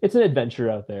 it's an adventure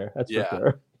out there. That's for Yeah,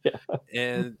 sure. Yeah,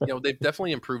 and they've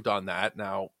definitely improved on that.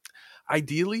 Now,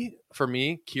 ideally for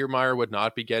me, Kiermaier would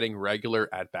not be getting regular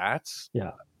at bats.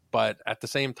 yeah. But at the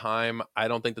same time, I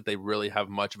don't think that they really have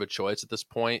much of a choice at this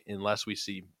point, unless we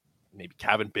see maybe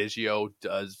Cavan Biggio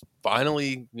does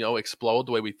finally, explode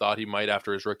the way we thought he might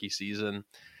after his rookie season.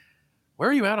 Where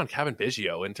are you at on Cavan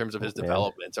Biggio in terms of his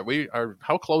developments?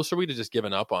 How close are we to just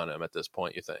giving up on him at this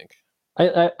point, you think?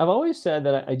 I've always said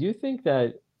that I do think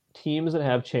that teams that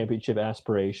have championship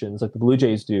aspirations, like the Blue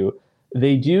Jays do,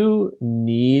 they do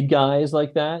need guys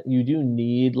like that. You do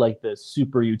need like the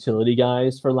super utility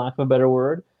guys, for lack of a better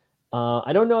word.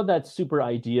 I don't know if that's super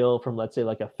ideal from, let's say,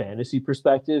 like a fantasy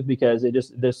perspective, because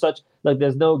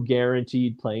there's no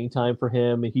guaranteed playing time for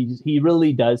him. He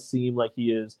really does seem like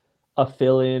he is a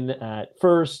fill-in at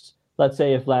first. Let's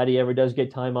say if Vladdy ever does get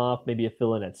time off, maybe a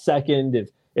fill-in at second.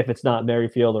 If it's not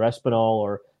Merrifield or Espinal,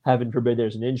 or heaven forbid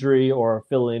there's an injury, or a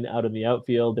fill-in out in the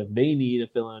outfield if they need a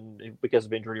fill-in because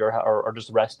of injury or just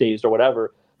rest days or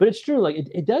whatever. But it's true, like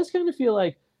it does kind of feel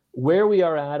like where we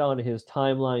are at on his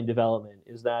timeline development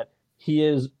is that he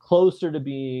is closer to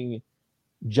being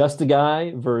just a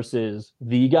guy versus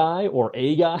the guy or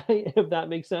a guy, if that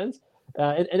makes sense.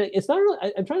 And it's not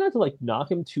really, I'm trying not to like knock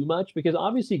him too much, because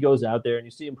obviously he goes out there and you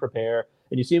see him prepare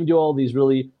and you see him do all these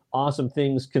really awesome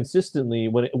things consistently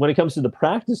when it comes to the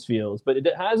practice fields, but it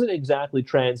hasn't exactly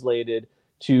translated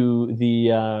to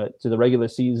the regular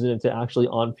season and to actually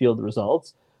on field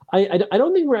results. I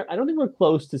don't think we're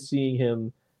close to seeing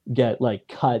him get like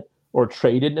cut or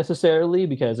traded necessarily,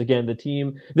 because again,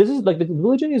 this is like the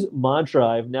Blue Jays mantra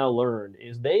I've now learned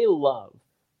is they love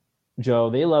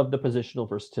the positional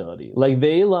versatility. Like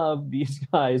they love these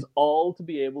guys all to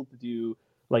be able to do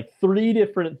like three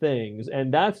different things,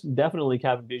 and that's definitely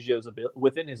Cavan Biggio's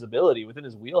within his ability, within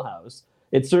his wheelhouse.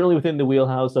 It's certainly within the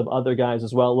wheelhouse of other guys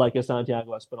as well, like a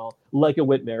Santiago Espinal, like a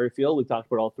Whit Merrifield. We talked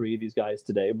about all three of these guys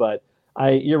today, but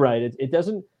you're right. It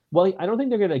doesn't. Well, I don't think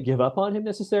they're going to give up on him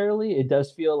necessarily. It does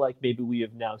feel like maybe we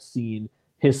have now seen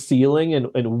his ceiling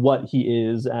and what he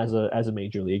is as a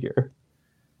major leaguer.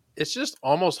 It's just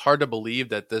almost hard to believe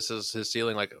that this is his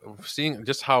ceiling. Like seeing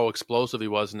just how explosive he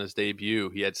was in his debut.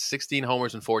 He had 16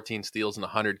 homers and 14 steals in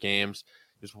 100 games.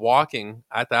 He was walking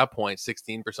at that point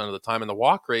 16% of the time. And the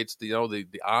walk rates, the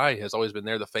eye has always been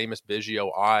there, the famous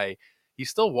Biggio eye. He's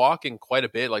still walking quite a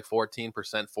bit, like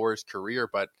 14% for his career.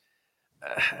 But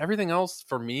everything else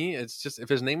for me, it's just if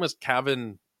his name was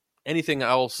Cavan, anything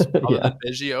else other than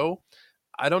Biggio,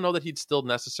 I don't know that he'd still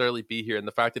necessarily be here. And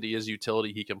the fact that he is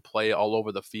utility, he can play all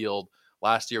over the field.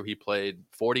 Last year, he played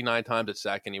 49 times at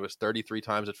second. He was 33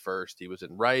 times at first. He was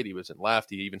in right. He was in left.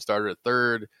 He even started at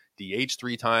third, DH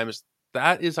 3 times.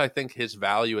 That is, I think, his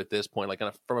value at this point. Like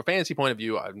from a fantasy point of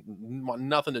view, I want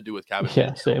nothing to do with Cavan.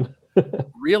 Yeah, same.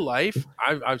 Real life,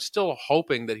 I'm still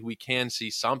hoping that we can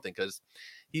see something, because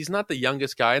he's not the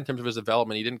youngest guy in terms of his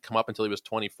development. He didn't come up until he was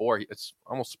 24. It's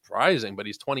almost surprising, but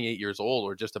he's 28 years old,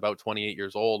 or just about 28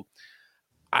 years old.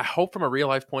 I hope from a real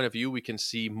life point of view, we can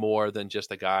see more than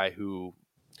just a guy who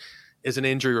is an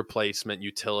injury replacement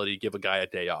utility, give a guy a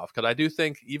day off. Because I do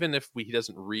think even if he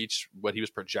doesn't reach what he was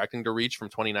projecting to reach from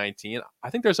 2019, I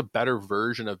think there's a better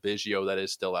version of Biggio that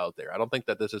is still out there. I don't think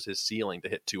that this is his ceiling to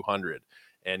hit 200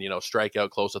 and, strike out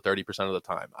close to 30% of the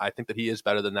time. I think that he is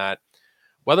better than that.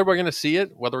 Whether we're going to see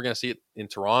it in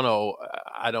Toronto,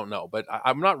 I don't know. But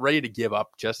I'm not ready to give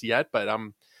up just yet. But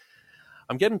I'm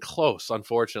getting close.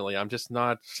 Unfortunately, I'm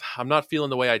not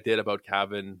feeling the way I did about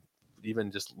Cavan,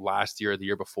 even just last year or the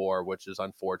year before, which is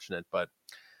unfortunate. But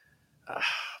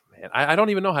man, I don't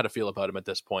even know how to feel about him at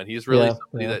this point. He's really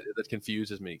somebody that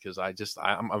confuses me, because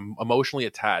I'm emotionally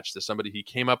attached to somebody. He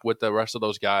came up with the rest of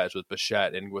those guys, with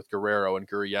Bichette and with Guerrero and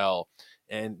Gurriel.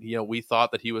 And, we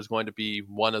thought that he was going to be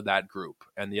one of that group.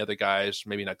 And the other guys,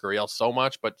 maybe not Gurriel so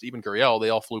much, but even Gurriel, they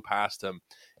all flew past him.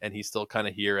 And he's still kind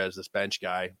of here as this bench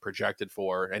guy, projected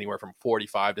for anywhere from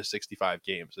 45 to 65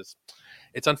 games.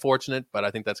 It's unfortunate, but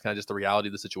I think that's kind of just the reality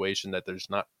of the situation, that there's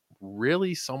not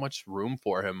really so much room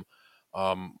for him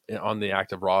on the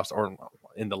active roster or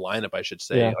in the lineup, I should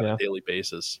say, on a daily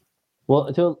basis.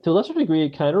 Well, to a lesser degree,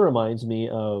 it kind of reminds me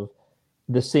of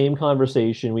the same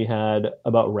conversation we had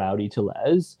about Rowdy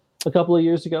Tellez a couple of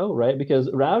years ago, right? Because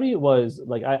Rowdy was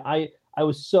like, I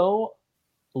was so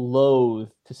loath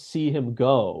to see him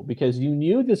go because you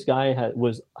knew this guy had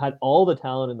all the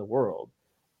talent in the world.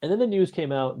 And then the news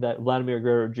came out that Vladimir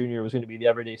Guerrero Jr. was going to be the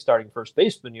everyday starting first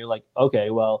baseman. You're like,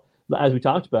 okay, well, as we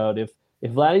talked about, if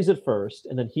Vladdy's at first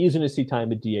and then he's going to see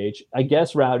time at DH, I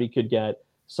guess Rowdy could get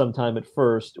some time at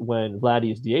first when Vladdy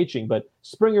is DHing, but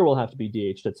Springer will have to be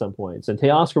DH'd at some points, and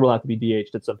Teoscar will have to be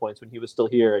DH'd at some points when he was still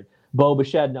here, and Bo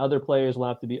Bichette and other players will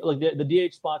have to be. Like the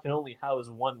DH spot can only house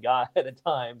one guy at a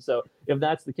time. So if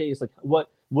that's the case, like what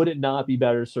would it not be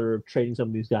better served trading some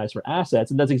of these guys for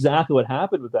assets? And that's exactly what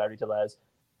happened with Rowdy Tellez.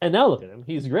 And now look at him;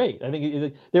 he's great. I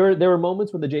think there were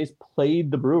moments when the Jays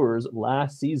played the Brewers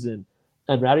last season,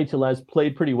 and Rowdy Tellez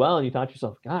played pretty well, and you thought to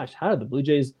yourself, "Gosh, how did the Blue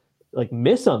Jays like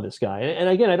miss on this guy?" And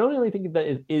again, I don't really think that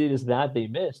it is that they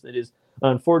missed. It is an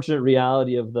unfortunate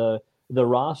reality of the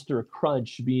roster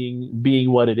crunch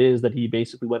being what it is, that he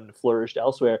basically went and flourished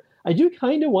elsewhere. I do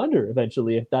kind of wonder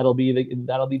eventually if that'll be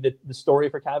the story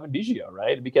for Cavan Biggio,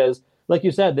 right? Because like you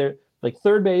said, they're like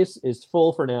third base is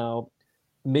full for now.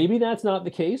 Maybe that's not the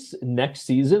case next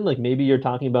season. Like maybe you're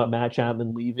talking about Matt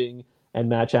Chapman leaving and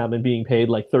Matt Chapman being paid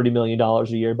like $30 million a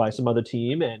year by some other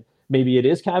team, and maybe it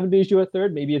is Cavan Biggio at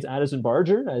third. Maybe it's Addison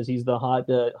Barger, as he's the hot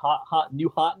new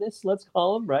hotness, let's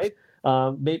call him, right?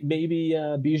 Maybe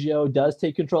Biggio does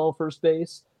take control of first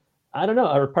base. I don't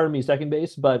know, or pardon me, second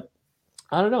base. But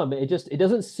I don't know. It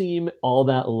doesn't seem all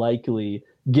that likely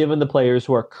given the players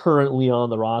who are currently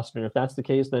on the roster. And if that's the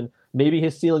case, then maybe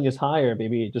his ceiling is higher.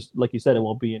 Maybe just like you said, it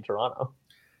won't be in Toronto.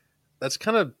 That's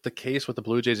kind of the case with the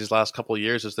Blue Jays these last couple of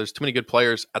years. Is there's too many good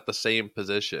players at the same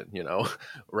position. You know,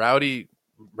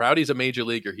 Rowdy's a major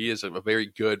leaguer. He is a very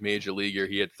good major leaguer.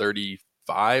 He had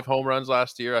 35 home runs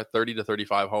last year, at 30 to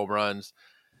 35 home runs.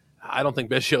 I don't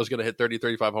think Biggio is going to hit 30,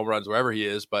 35 home runs wherever he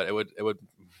is, but it would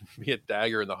be a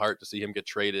dagger in the heart to see him get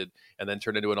traded and then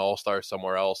turn into an all-star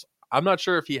somewhere else. I'm not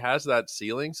sure if he has that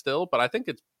ceiling still, but I think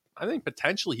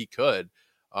potentially he could.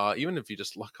 Even if you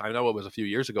just look, I know it was a few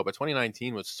years ago, but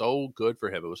 2019 was so good for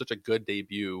him. It was such a good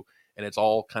debut, and it's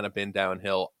all kind of been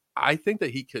downhill. I think that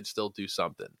he could still do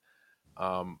something.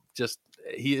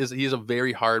 He is a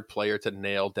very hard player to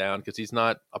nail down because he's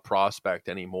not a prospect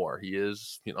anymore. He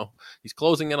is, he's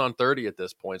closing in on 30 at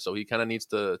this point, so he kind of needs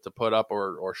to put up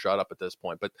or shut up at this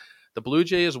point. But the Blue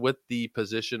Jays, with the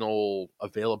positional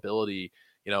availability,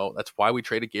 that's why we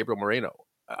traded Gabriel Moreno.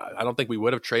 I don't think we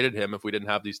would have traded him if we didn't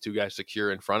have these two guys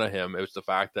secure in front of him. It was the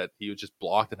fact that he was just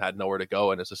blocked and had nowhere to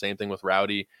go, and it's the same thing with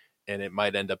Rowdy, and it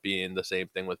might end up being the same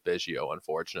thing with Biggio,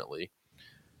 unfortunately.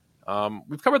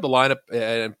 We've covered the lineup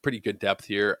in pretty good depth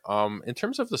here. In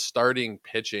terms of the starting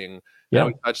pitching,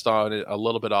 we touched on it a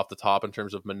little bit off the top in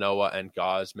terms of Manoah and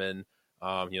Gausman.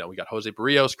 We got Jose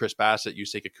Barrios, Chris Bassett,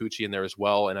 Yusei Kikuchi in there as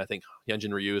well, and I think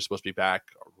Hyunjin Ryu is supposed to be back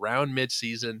around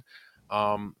mid-season.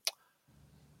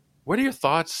 What are your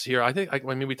thoughts here?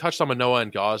 We touched on Manoah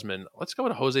and Gausman. Let's go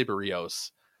to Jose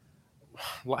Barrios.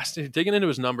 Digging into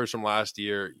his numbers from last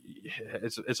year,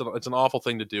 it's an awful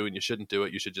thing to do, and you shouldn't do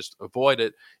it. You should just avoid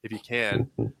it if you can.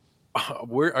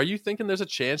 Are you thinking there's a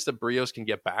chance that Barrios can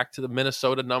get back to the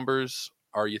Minnesota numbers?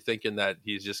 Or are you thinking that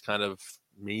he's just kind of,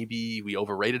 maybe we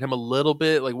overrated him a little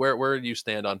bit? Like where do you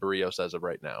stand on Barrios as of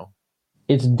right now?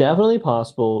 It's definitely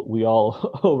possible we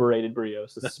all overrated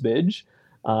Barrios a smidge.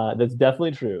 That's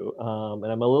definitely true. And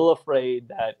I'm a little afraid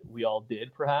that we all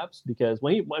did, perhaps, because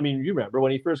you remember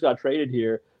when he first got traded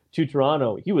here to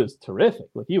Toronto, he was terrific.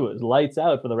 Like he was lights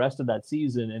out for the rest of that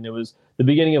season. And it was the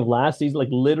beginning of last season, like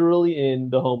literally in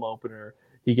the home opener,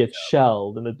 he gets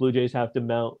shelled and the Blue Jays have to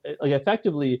mount like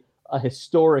effectively a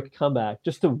historic comeback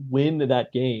just to win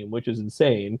that game, which is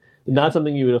insane. Not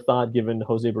something you would have thought given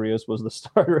Jose Barrios was the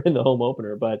starter in the home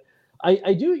opener. But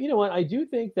I do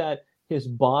think that his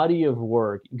body of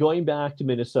work going back to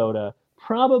Minnesota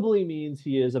probably means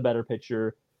he is a better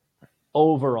pitcher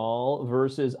overall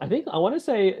versus, I want to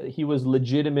say he was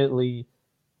legitimately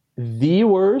the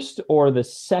worst or the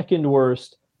second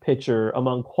worst pitcher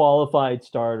among qualified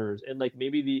starters, and like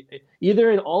maybe either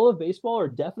in all of baseball or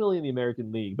definitely in the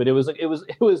American League. But it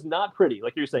was not pretty,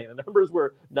 like you're saying. The numbers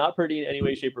were not pretty in any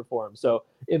way, shape, or form. So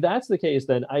if that's the case,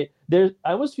 then I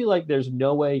almost feel like there's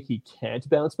no way he can't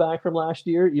bounce back from last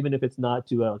year, even if it's not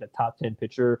to a top 10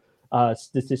 pitcher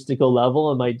statistical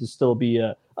level. It might just still be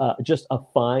just a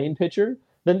fine pitcher.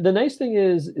 Then the nice thing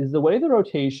is the way the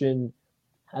rotation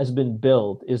has been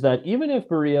built is that even if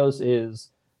Barrios is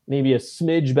maybe a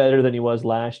smidge better than he was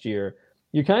last year,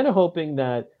 you're kind of hoping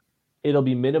that it'll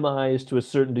be minimized to a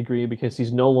certain degree because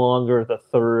he's no longer the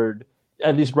third,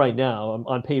 at least right now,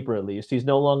 on paper at least, he's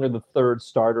no longer the third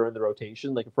starter in the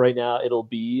rotation. Like if right now it'll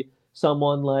be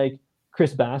someone like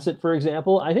Chris Bassett, for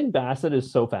example. I think Bassett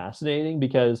is so fascinating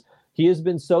because he has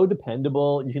been so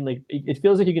dependable. You can like it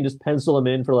feels like you can just pencil him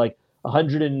in for like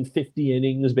 150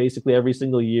 innings basically every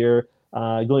single year,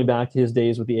 going back to his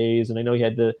days with the A's. And I know he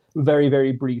had the very,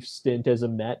 very brief stint as a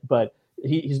Met, but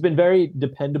he's been very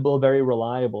dependable, very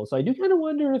reliable. So I do kind of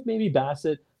wonder if maybe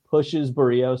Bassett pushes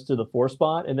Barrios to the 4th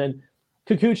spot. And then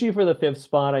Kikuchi for the 5th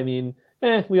spot. I mean,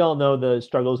 we all know the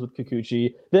struggles with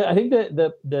Kikuchi. I think that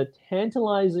the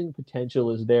tantalizing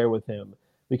potential is there with him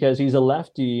because he's a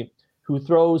lefty who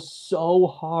throws so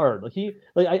hard.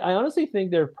 I honestly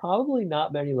think there are probably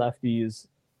not many lefties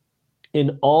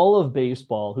in all of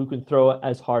baseball who can throw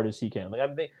as hard as he can.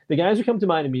 The guys who come to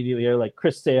mind immediately are like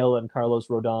Chris Sale and Carlos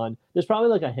Rodon. There's probably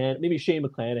like a hand, maybe Shane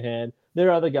McClanahan. There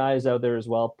are other guys out there as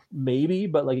well, maybe,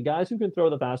 but like guys who can throw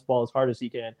the fastball as hard as he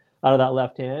can out of that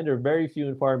left hand are very few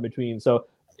and far in between. So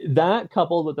that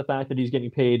coupled with the fact that he's getting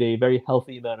paid a very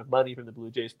healthy amount of money from the Blue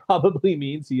Jays probably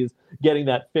means he is getting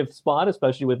that 5th spot,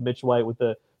 especially with Mitch White with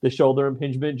the shoulder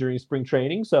impingement during spring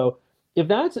training. So if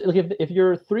that's if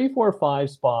your 3, 4, 5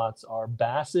 spots are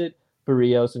Bassett,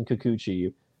 Barrios, and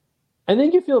Kikuchi, I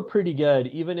think you feel pretty good,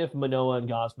 even if Manoah and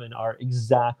Gausman are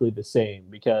exactly the same,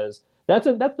 because that's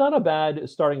not a bad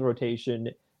starting rotation.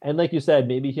 And like you said,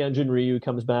 maybe Hyunjin Ryu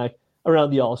comes back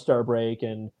around the All-Star break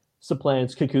and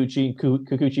supplants Kikuchi.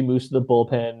 Kikuchi moves to the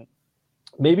bullpen.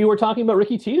 Maybe we're talking about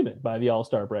Ricky Tiedemann by the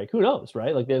All-Star break. Who knows,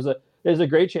 right? Like there's a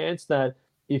great chance that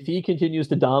if he continues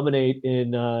to dominate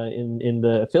in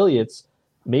the affiliates,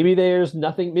 maybe there's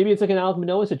nothing. Maybe it's like an Alek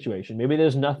Manoah situation. Maybe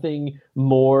there's nothing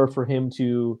more for him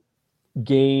to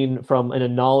gain from a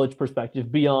knowledge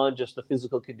perspective beyond just the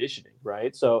physical conditioning,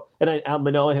 right? So, and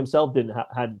Manoah himself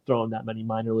hadn't thrown that many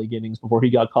minor league innings before he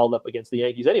got called up against the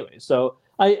Yankees anyway. So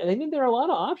I think there are a lot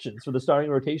of options for the starting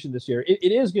rotation this year.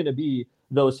 It is going to be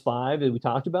those 5 that we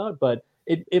talked about, but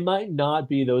it might not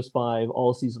be those 5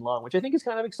 all season long, which I think is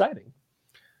kind of exciting.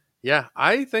 Yeah,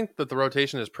 I think that the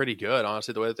rotation is pretty good.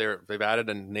 Honestly, the way that they've added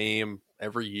a name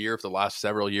every year for the last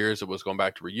several years. It was going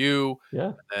back to Ryu.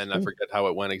 Yeah. And I forget how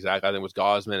it went exactly. I think it was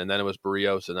Gausman, and then it was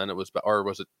Barrios, and then it was, or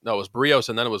was it? No, it was Barrios,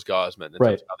 and then it was Gausman. In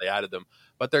terms of how they added them.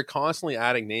 But they're constantly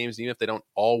adding names, even if they don't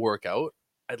all work out.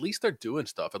 At least they're doing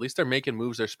stuff. At least they're making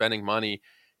moves. They're spending money.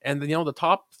 And the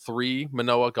top 3,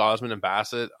 Manoah, Gausman, and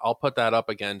Bassett, I'll put that up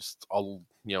against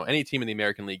any team in the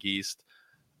American League East.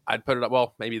 I'd put it up.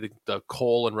 Well, maybe the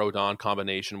Cole and Rodon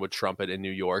combination would trump it in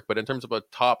New York. But in terms of a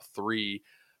top 3,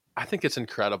 I think it's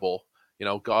incredible.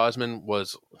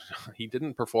 Gausman he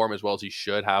didn't perform as well as he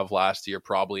should have last year,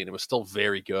 probably, and it was still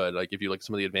very good. Like if you look at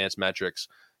some of the advanced metrics,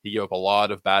 he gave up a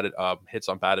lot of batted hits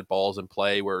on batted balls in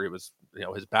play, where it was,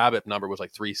 his BABIP number was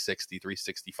like 360,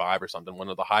 365 or something, one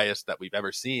of the highest that we've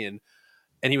ever seen,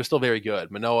 and he was still very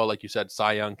good. Manoah, like you said,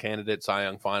 Cy Young candidate, Cy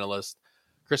Young finalist.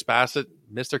 Chris Bassett,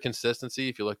 Mr. Consistency.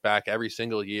 If you look back every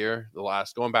single year,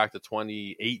 going back to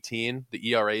 2018, the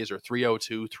ERAs are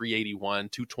 302, 381,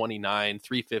 229,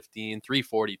 315,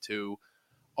 342.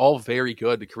 All very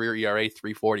good. The career ERA,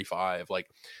 345. Like,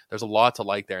 there's a lot to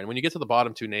like there. And when you get to the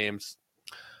bottom 2 names,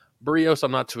 Barrios,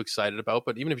 I'm not too excited about,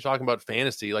 but even if you're talking about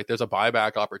fantasy, like there's a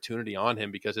buyback opportunity on him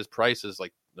because his price is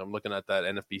like, I'm looking at that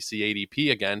NFBC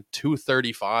ADP again,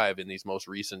 235 in these most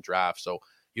recent drafts. So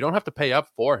you don't have to pay up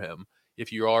for him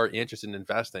if you are interested in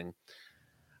investing.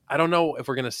 I don't know if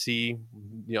we're going to see,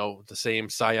 the same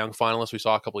Cy Young finalist we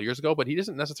saw a couple of years ago, but he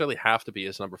doesn't necessarily have to be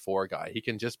his number 4 guy. He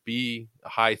can just be a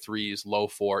high 3s, low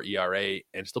 4 ERA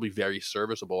and still be very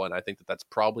serviceable. And I think that that's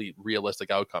probably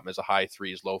realistic outcome is a high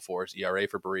 3s, low 4s ERA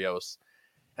for Barrios.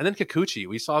 And then Kikuchi,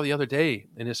 we saw the other day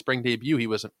in his spring debut, he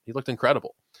looked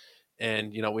incredible.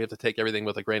 And, we have to take everything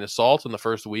with a grain of salt in the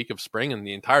first week of spring and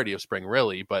the entirety of spring,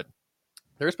 really. But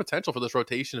there's potential for this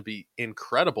rotation to be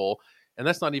incredible. And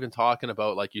that's not even talking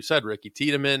about, like you said, Ricky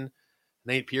Tiedemann.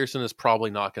 Nate Pearson is probably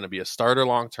not going to be a starter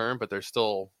long-term, but there's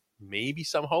still maybe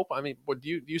some hope. I mean,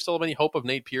 do you still have any hope of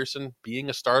Nate Pearson being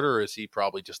a starter, or is he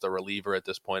probably just a reliever at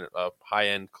this point, a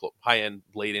high-end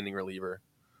late-inning reliever?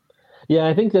 Yeah,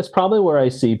 I think that's probably where I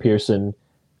see Pearson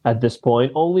at this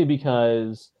point, only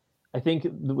because I think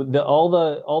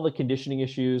all the conditioning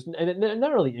issues, and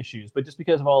not really issues, but just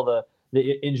because of all the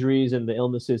injuries and the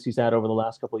illnesses he's had over the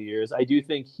last couple of years, I do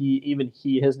think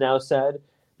he has now said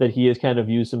that he has kind of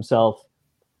used himself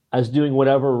as doing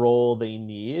whatever role they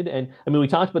need. And I mean, we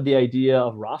talked about the idea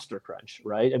of roster crunch,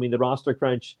 right? I mean, the roster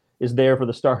crunch is there for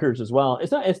the starters as well.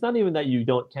 It's not even that you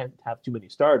can't have too many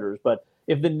starters, but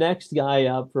if the next guy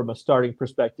up from a starting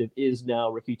perspective is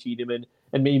now Ricky Tiedemann,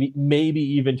 and maybe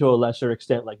even to a lesser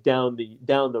extent, like down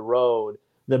the road,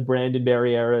 the Brandon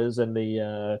Barrieras and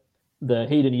the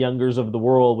Hayden Youngers of the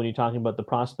world, when you're talking about the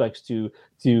prospects to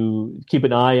keep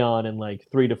an eye on in like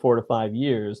 3 to 4 to 5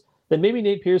 years, then maybe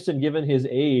Nate Pearson, given his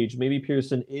age, maybe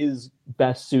Pearson is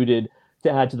best suited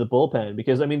to add to the bullpen.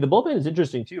 Because, I mean, the bullpen is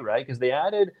interesting too, right? Because they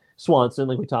added Swanson,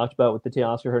 like we talked about with the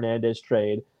Teoscar Hernandez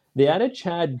trade. They added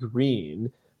Chad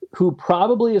Green, who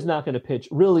probably is not going to pitch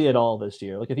really at all this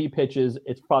year. Like if he pitches,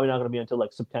 it's probably not going to be until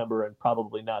like September, and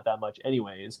probably not that much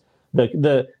anyways.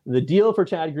 The deal for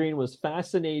Chad Green was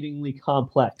fascinatingly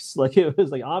complex. Like it was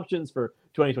like options for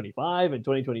 2025 and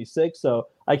 2026. So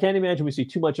I can't imagine we see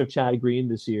too much of Chad Green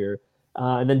this year.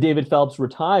 And then David Phelps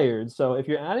retired. So if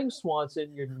you're adding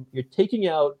Swanson, you're taking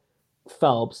out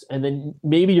Phelps, and then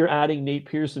maybe you're adding Nate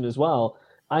Pearson as well.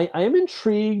 I am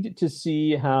intrigued to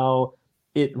see how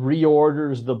it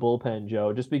reorders the bullpen,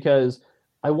 Joe, just because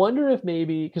I wonder if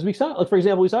maybe, because we saw, like, for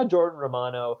example, we saw Jordan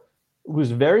Romano,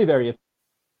 who's very, very,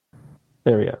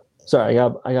 there we go. Sorry,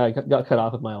 I got cut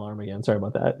off with my alarm again. Sorry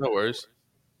about that. No worries.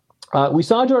 We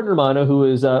saw Jordan Romano, who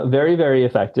was very, very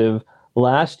effective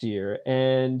last year,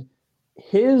 and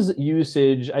his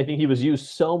usage, I think he was used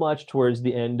so much towards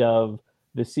the end of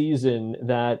the season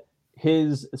that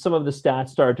some of the stats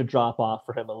started to drop off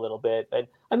for him a little bit. And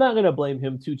I'm not going to blame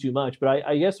him too much, but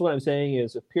I guess what I'm saying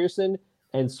is if Pearson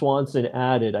and Swanson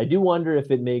added, I do wonder if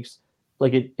it makes,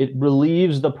 like, it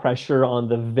relieves the pressure on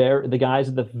the guys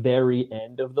at the very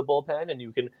end of the bullpen, and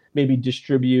you can maybe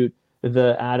distribute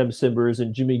the Adam Simbers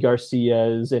and Jimmy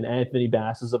Garcias and Anthony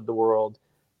Basses of the world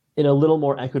in a little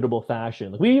more equitable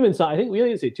fashion. Like we even saw, I think we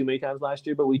didn't see it too many times last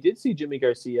year, but we did see Jimmy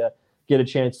Garcia get a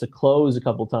chance to close a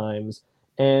couple times.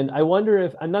 And I wonder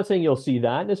if, I'm not saying you'll see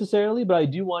that necessarily, but I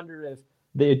do wonder if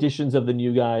the additions of the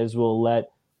new guys will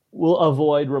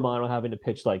avoid Romano having to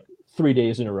pitch like 3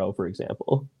 days in a row, for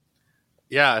example.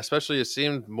 Yeah, especially it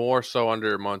seemed more so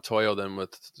under Montoyo than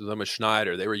with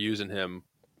Schneider. They were using him,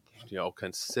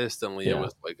 consistently. Yeah. It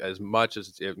was like as much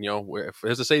as, if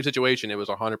it's a save situation, it was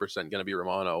 100% going to be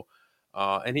Romano.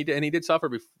 And he did suffer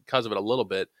because of it a little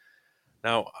bit.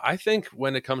 Now, I think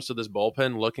when it comes to this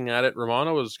bullpen, looking at it,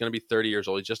 Romano is going to be 30 years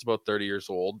old. He's just about 30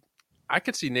 years old. I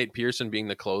could see Nate Pearson being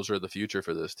the closer of the future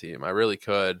for this team. I really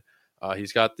could.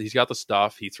 He's got the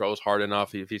stuff. He throws hard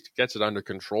enough. If he gets it under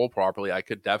control properly, I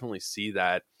could definitely see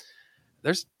that.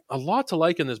 There's a lot to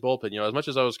like in this bullpen. As much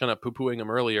as I was kind of poo-pooing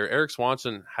him earlier, Eric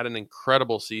Swanson had an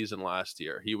incredible season last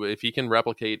year. If he can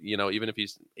replicate, even if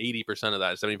he's 80% of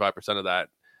that, 75% of that,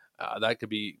 that could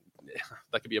be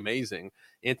amazing.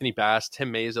 Anthony Bass,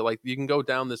 Tim Meza, like you can go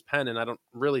down this pen, and I don't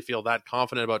really feel that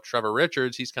confident about Trevor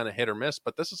Richards. He's kind of hit or miss,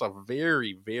 but this is a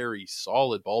very, very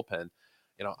solid bullpen.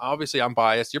 Obviously I'm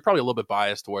biased. You're probably a little bit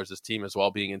biased towards this team as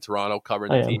well, being in Toronto,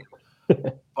 covering the team.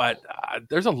 But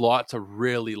there's a lot to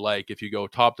really like if you go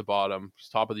top to bottom,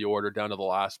 top of the order, down to the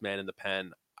last man in the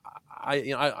pen.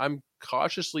 I'm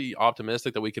cautiously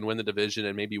optimistic that we can win the division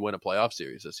and maybe win a playoff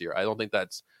series this year. I don't think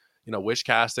that's wish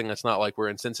casting. It's not like we're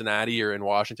in Cincinnati or in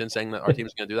Washington saying that our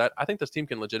team's going to do that. I think this team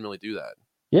can legitimately do that.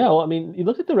 Yeah, well, I mean, you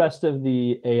look at the rest of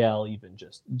the AL even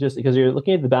just because you're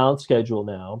looking at the balanced schedule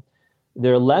now.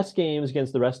 There are less games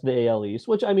against the rest of the AL East,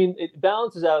 which, I mean, it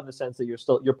balances out in the sense that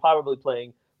you're probably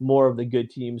playing more of the good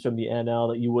teams from the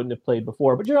NL that you wouldn't have played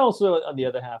before. But you're also, on the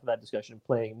other half of that discussion,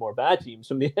 playing more bad teams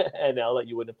from the NL that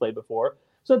you wouldn't have played before.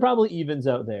 So it probably evens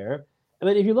out there. I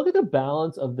mean, if you look at the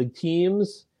balance of the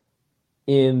teams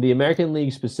in the American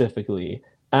League specifically,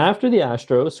 after the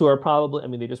Astros, who are probably, I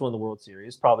mean, they just won the World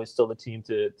Series, probably still the team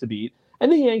to beat.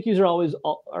 And the Yankees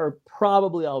are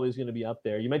probably always going to be up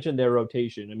there. You mentioned their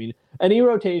rotation. I mean, any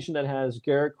rotation that has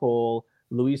Garrett Cole,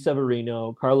 Luis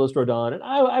Severino, Carlos Rodon, and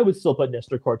I would still put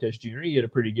Nestor Cortes Jr. He had a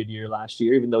pretty good year last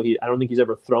year, even though I don't think he's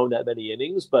ever thrown that many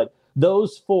innings. But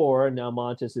those four, now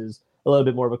Montes is a little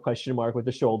bit more of a question mark with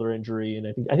the shoulder injury, and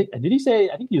I think did he say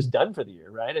I think he was done for the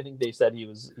year, right? I think they said he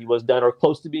was done or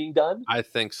close to being done. I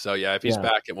think so, yeah. If he's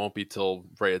back, it won't be till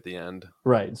right at the end.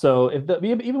 Right. So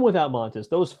even without Montes,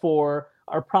 those four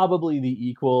are probably the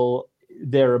equal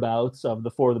thereabouts of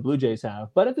the four the Blue Jays have.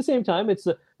 But at the same time, it's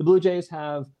the Blue Jays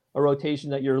have a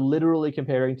rotation that you're literally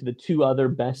comparing to the two other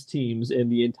best teams in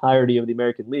the entirety of the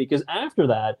American League. Because after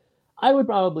that, I would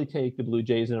probably take the Blue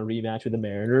Jays in a rematch with the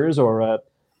Mariners or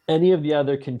any of the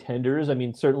other contenders. I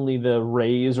mean, certainly the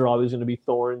Rays are always going to be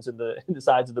thorns in the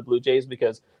sides of the Blue Jays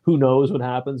because who knows what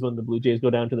happens when the Blue Jays go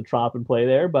down to the Trop and play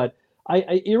there. But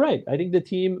you're right. I think the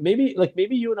team, maybe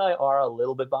you and I are a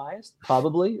little bit biased,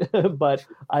 probably, but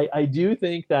I do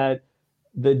think that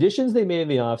the additions they made in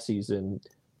the offseason,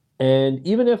 and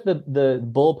even if the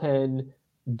bullpen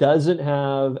doesn't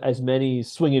have as many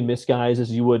swing and miss guys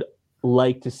as you would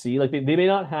like to see, like they may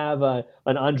not have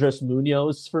an Andres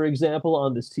Munoz, for example,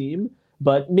 on this team,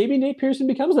 but maybe Nate Pearson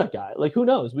becomes that guy. Like, who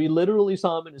knows? We literally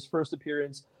saw him in his first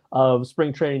appearance of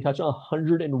spring training touch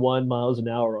 101 miles an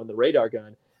hour on the radar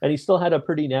gun, and he still had a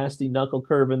pretty nasty knuckle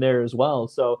curve in there as well.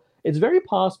 So it's very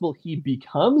possible he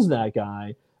becomes that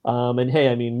guy. And hey,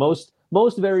 I mean, most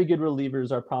very good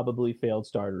relievers are probably failed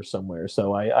starters somewhere.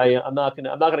 So I'm not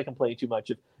gonna complain too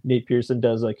much if Nate Pearson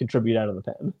does contribute out of the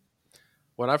pen.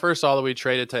 When I first saw that we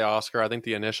traded Teoscar, I think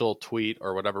the initial tweet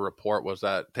or whatever report was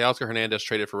that Teoscar Hernandez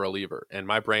traded for a reliever, and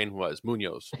my brain was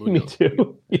Munoz. Me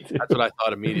too. That's what I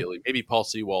thought immediately. Maybe Paul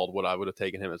Sewald I would have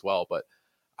taken him as well, but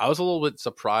I was a little bit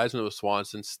surprised when it was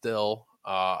Swanson. Still,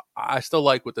 I still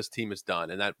like what this team has done,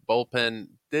 and that bullpen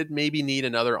did maybe need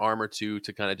another arm or two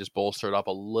to kind of just bolster it up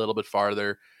a little bit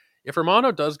farther. If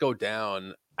Romano does go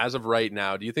down, as of right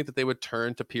now, do you think that they would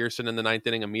turn to Pearson in the ninth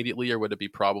inning immediately, or would it be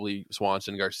probably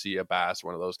Swanson, Garcia, Bass,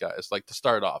 one of those guys, like to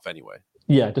start off anyway?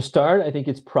 Yeah, to start, I think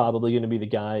it's probably going to be the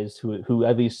guys who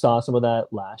at least saw some of that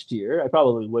last year. I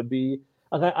probably would be.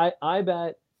 Like, I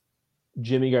bet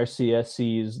Jimmy Garcia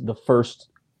sees the first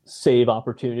save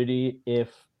opportunity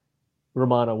if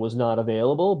Romano was not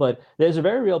available, but there's a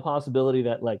very real possibility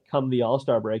that, like, come the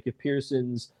All-Star break, if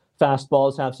Pearson's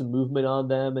fastballs have some movement on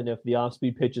them, and if the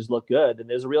off-speed pitches look good, then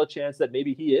there's a real chance that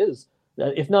maybe he is,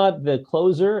 if not the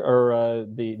closer or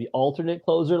the alternate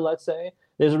closer, let's say,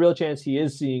 there's a real chance he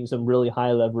is seeing some really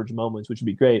high leverage moments, which would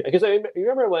be great. Because I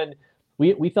remember when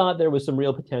we thought there was some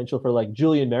real potential for, like,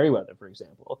 Julian Merriweather, for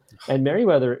example, and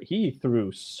Merriweather, he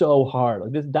threw so hard.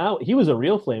 Like, he was a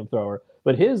real flamethrower,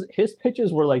 but his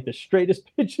pitches were like the straightest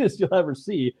pitches you'll ever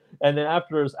see. And then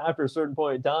after a certain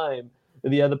point in time,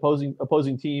 the other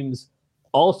opposing teams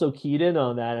also keyed in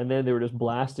on that, and then they were just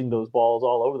blasting those balls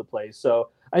all over the place. So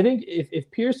I think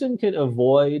if Pearson can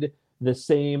avoid the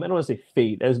same, I don't want to say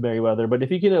fate as Merriweather, but if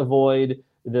he can avoid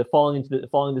the falling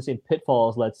the same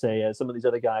pitfalls, let's say, as some of these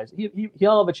other guys,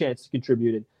 he'll have a chance to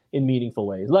contribute in meaningful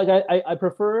ways. Like, I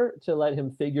prefer to let him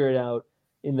figure it out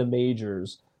in the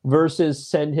majors versus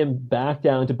send him back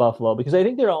down to Buffalo, because I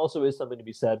think there also is something to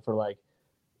be said for, like,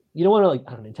 you don't want to, like,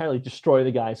 I don't entirely destroy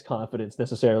the guy's confidence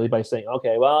necessarily by saying,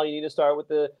 okay, well, you need to start with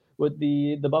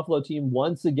the Buffalo team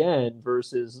once again,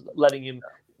 versus letting him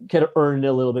kind of earn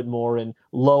a little bit more in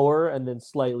lower and then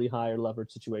slightly higher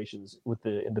leverage situations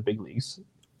in the big leagues.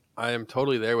 I am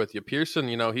totally there with you. Pearson,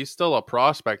 he's still a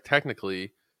prospect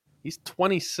technically. He's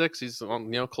 26. He's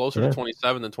closer to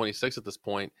 27 than 26 at this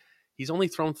point. He's only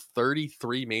thrown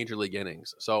 33 major league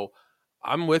innings. So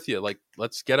I'm with you. Like,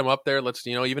 let's get him up there. Let's,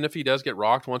 even if he does get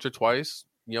rocked once or twice,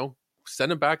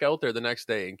 send him back out there the next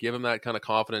day and give him that kind of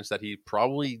confidence that he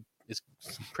probably is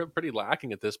pretty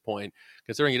lacking at this point,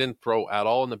 considering he didn't throw at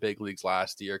all in the big leagues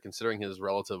last year, considering his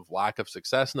relative lack of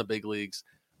success in the big leagues.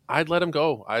 I'd let him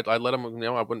go. I'd let him,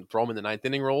 I wouldn't throw him in the ninth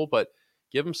inning role, but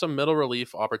give him some middle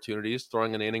relief opportunities,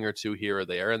 throwing an inning or two here or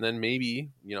there. And then maybe,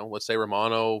 let's say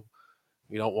Romano,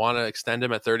 you don't want to extend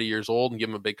him at 30 years old and give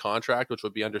him a big contract, which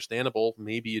would be understandable.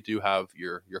 Maybe you do have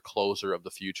your closer of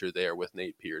the future there with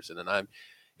Nate Pearson. And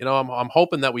I'm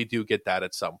hoping that we do get that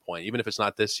at some point, even if it's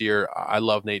not this year. I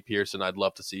love Nate Pearson. I'd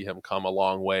love to see him come a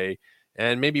long way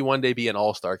and maybe one day be an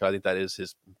all-star. I think that is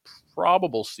his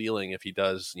probable ceiling if he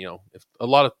does, if a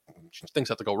lot of things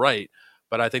have to go right,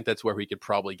 but I think that's where we could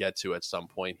probably get to at some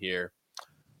point here.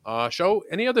 Show,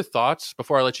 any other thoughts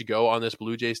before I let you go on this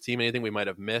Blue Jays team? Anything we might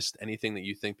have missed? Anything that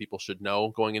you think people should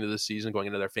know going into this season, going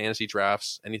into their fantasy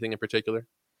drafts? Anything in particular?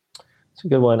 It's a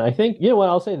good one. I think,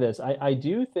 I'll say this. I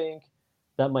do think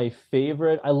that my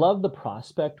favorite, I love the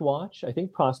prospect watch. I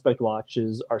think prospect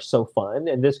watches are so fun.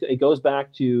 And it goes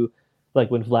back to, like,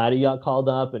 when Vladdy got called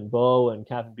up and Bo and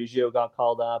Captain Biggio got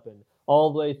called up, and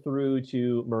all the way through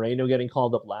to Moreno getting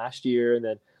called up last year. And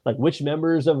then, like, which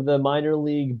members of the minor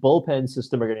league bullpen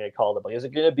system are going to get called up? Like, is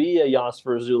it going to be a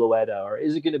Yosfer Zulueta, or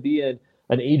is it going to be an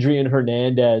Adrian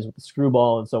Hernandez with the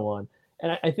screwball and so on?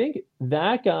 And I think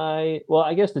that guy, well,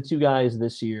 I guess the two guys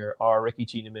this year are Ricky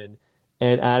Tiedemann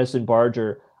and Addison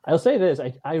Barger. I'll say this,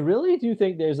 I really do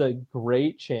think there's a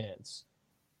great chance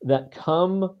that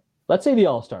come, let's say, the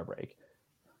All-Star break,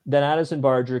 that Addison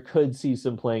Barger could see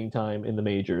some playing time in the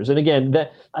majors. And again,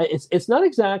 it's not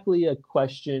exactly a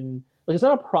question, like, it's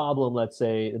not a problem, let's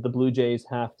say, that the Blue Jays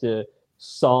have to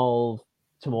solve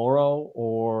tomorrow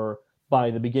or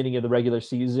by the beginning of the regular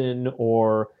season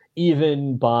or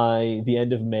even by the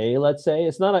end of May, let's say.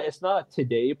 It's not a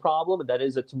today problem, and that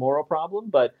is a tomorrow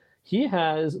problem, but he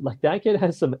has, like, that kid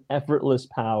has some effortless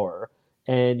power.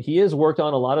 and he has worked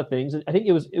on a lot of things. And I think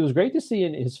it was great to see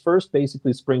in his first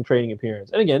basically spring training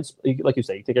appearance. And again, like you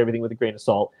say, you take everything with a grain of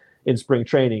salt in spring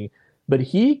training, but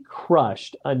he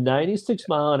crushed a 96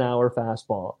 mile an hour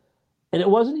fastball. And it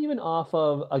wasn't even off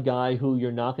of a guy who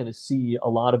you're not going to see a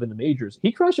lot of in the majors.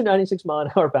 He crushed a 96 mile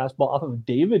an hour fastball off of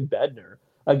David Bednar,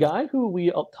 a guy who we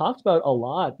talked about a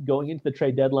lot going into the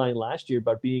trade deadline last year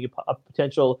about being a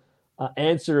potential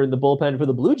answer in the bullpen for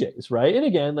the Blue Jays, right? And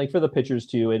again, like for the pitchers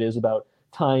too, it is about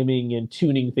timing and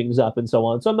tuning things up and so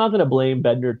on. So I'm not going to blame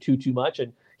Bednar too much,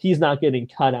 and he's not getting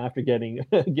cut after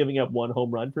giving up one home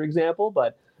run, for example.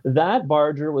 But that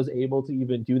Barger was able to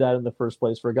even do that in the first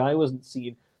place for a guy who wasn't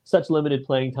seen such limited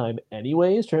playing time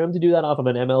anyways. For him to do that off of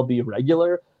an MLB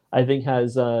regular, I think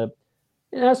has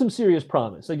some serious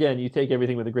promise. Again, you take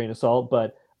everything with a grain of salt,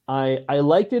 but I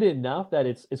liked it enough that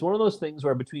it's one of those things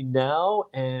where between now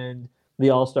and the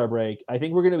All-Star break, I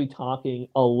think we're going to be talking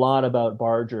a lot about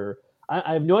Barger.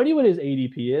 I have no idea what his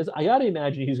ADP is. I got to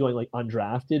imagine he's going like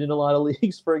undrafted in a lot of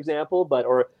leagues, for example. But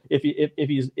or if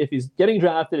he's getting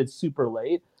drafted, it's super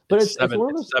late. But it's one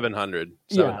of those 700.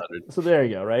 Yeah. So there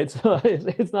you go, right? So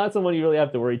it's not someone you really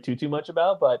have to worry too much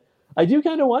about. But I do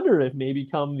kind of wonder if maybe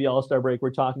come the All-Star break,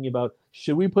 we're talking about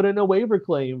should we put in a waiver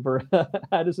claim for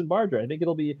Addison Barger? I think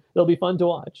it'll be fun to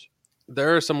watch.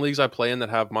 There are some leagues I play in that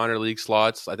have minor league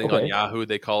slots. I think on Yahoo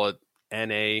they call it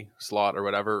NA slot or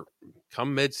whatever.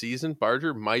 Come mid-season,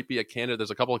 Barger might be a candidate.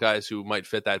 There's a couple of guys who might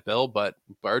fit that bill, but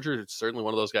Barger is certainly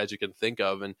one of those guys you can think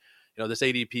of. And this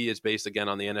ADP is based again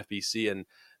on the NFBC, and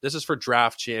this is for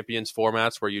draft champions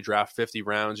formats where you draft 50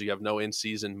 rounds. You have no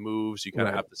in-season moves. You kind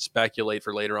of have to speculate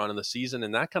for later on in the season.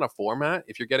 In that kind of format,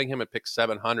 if you're getting him at pick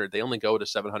 700, they only go to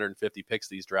 750 picks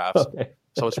these drafts.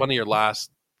 So it's one of your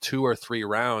last 2 or 3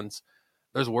 rounds.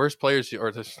 There's worse players,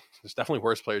 or there's definitely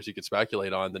worse players you could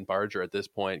speculate on than Barger at this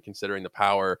point, considering the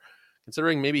power.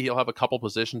 Considering maybe he'll have a couple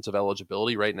positions of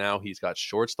eligibility. Right now, he's got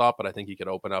shortstop, but I think he could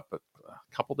open up a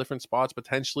couple different spots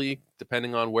potentially,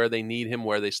 depending on where they need him,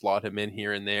 where they slot him in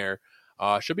here and there.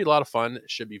 Should be a lot of fun.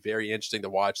 Should be very interesting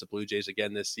to watch the Blue Jays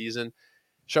again this season.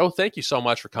 Joe, thank you so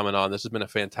much for coming on. This has been a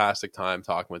fantastic time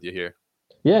talking with you here.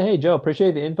 Yeah, hey, Joe,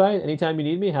 appreciate the invite. Anytime you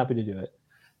need me, happy to do it.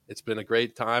 It's been a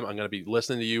great time. I'm going to be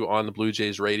listening to you on the Blue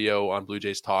Jays radio, on Blue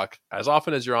Jays Talk, as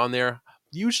often as you're on there.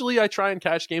 Usually I try and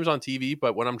catch games on TV,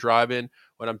 but when I'm driving,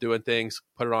 when I'm doing things,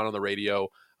 put it on the radio.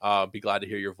 Be glad to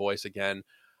hear your voice again.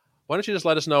 Why don't you just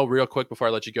let us know real quick before I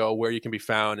let you go where you can be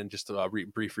found and just a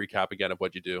brief recap again of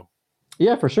what you do.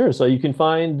 Yeah, for sure. So you can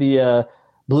find the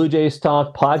Blue Jays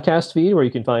Talk podcast feed where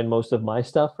you can find most of my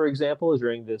stuff, for example,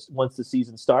 once the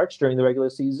season starts during the regular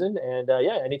season. And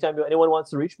anytime anyone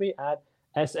wants to reach me at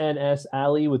SNS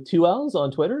Alli with 2 L's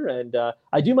on Twitter, and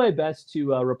I do my best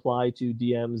to reply to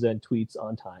DMs and tweets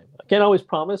on time. I can't always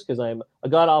promise because I'm a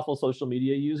god-awful social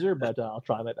media user, but I'll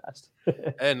try my best.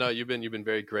 And no, you've been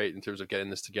very great in terms of getting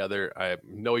this together. I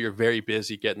know you're very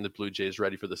busy getting the Blue Jays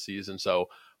ready for the season, so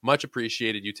much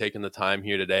appreciated you taking the time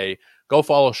here today. Go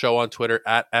follow Show on Twitter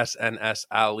at SNS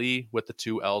Alli with the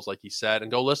 2 L's, like he said,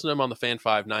 and go listen to him on the Fan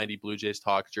 590 Blue Jays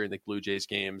Talk during the Blue Jays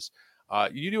games.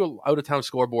 You do out-of-town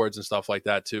scoreboards and stuff like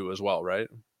that too as well, right?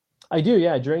 I do,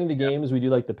 yeah. During the games, we do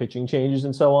like the pitching changes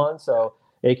and so on. So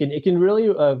it can really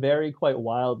vary quite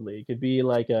wildly. It could be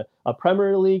like a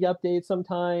Premier League update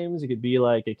sometimes. It could be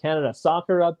like a Canada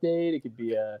soccer update. It could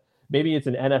be maybe it's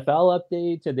an NFL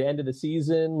update to the end of the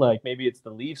season. Like maybe it's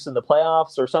the Leafs in the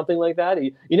playoffs or something like that.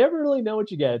 You never really know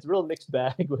what you get. It's a real mixed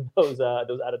bag with those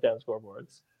out-of-town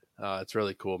scoreboards. It's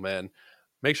really cool, man.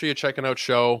 Make sure you're checking out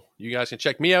Show. You guys can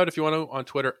check me out if you want to on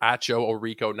Twitter at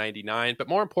JoeOrico99. But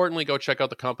more importantly, go check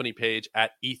out the company page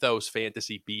at Ethos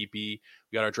Fantasy BB. We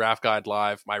got our draft guide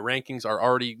live. My rankings are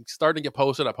already starting to get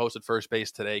posted. I posted first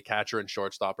base today. Catcher and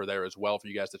shortstop are there as well for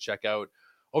you guys to check out.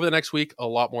 Over the next week, a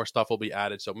lot more stuff will be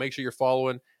added. So make sure you're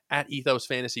following at Ethos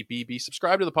Fantasy BB.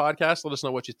 Subscribe to the podcast. Let us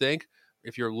know what you think.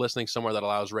 If you're listening somewhere that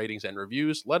allows ratings and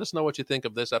reviews, let us know what you think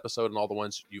of this episode and all the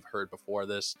ones you've heard before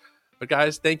this. But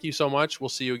guys, thank you so much. We'll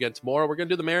see you again tomorrow. We're going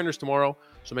to do the Mariners tomorrow,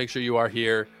 so make sure you are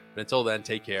here. But until then,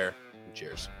 take care and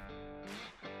cheers.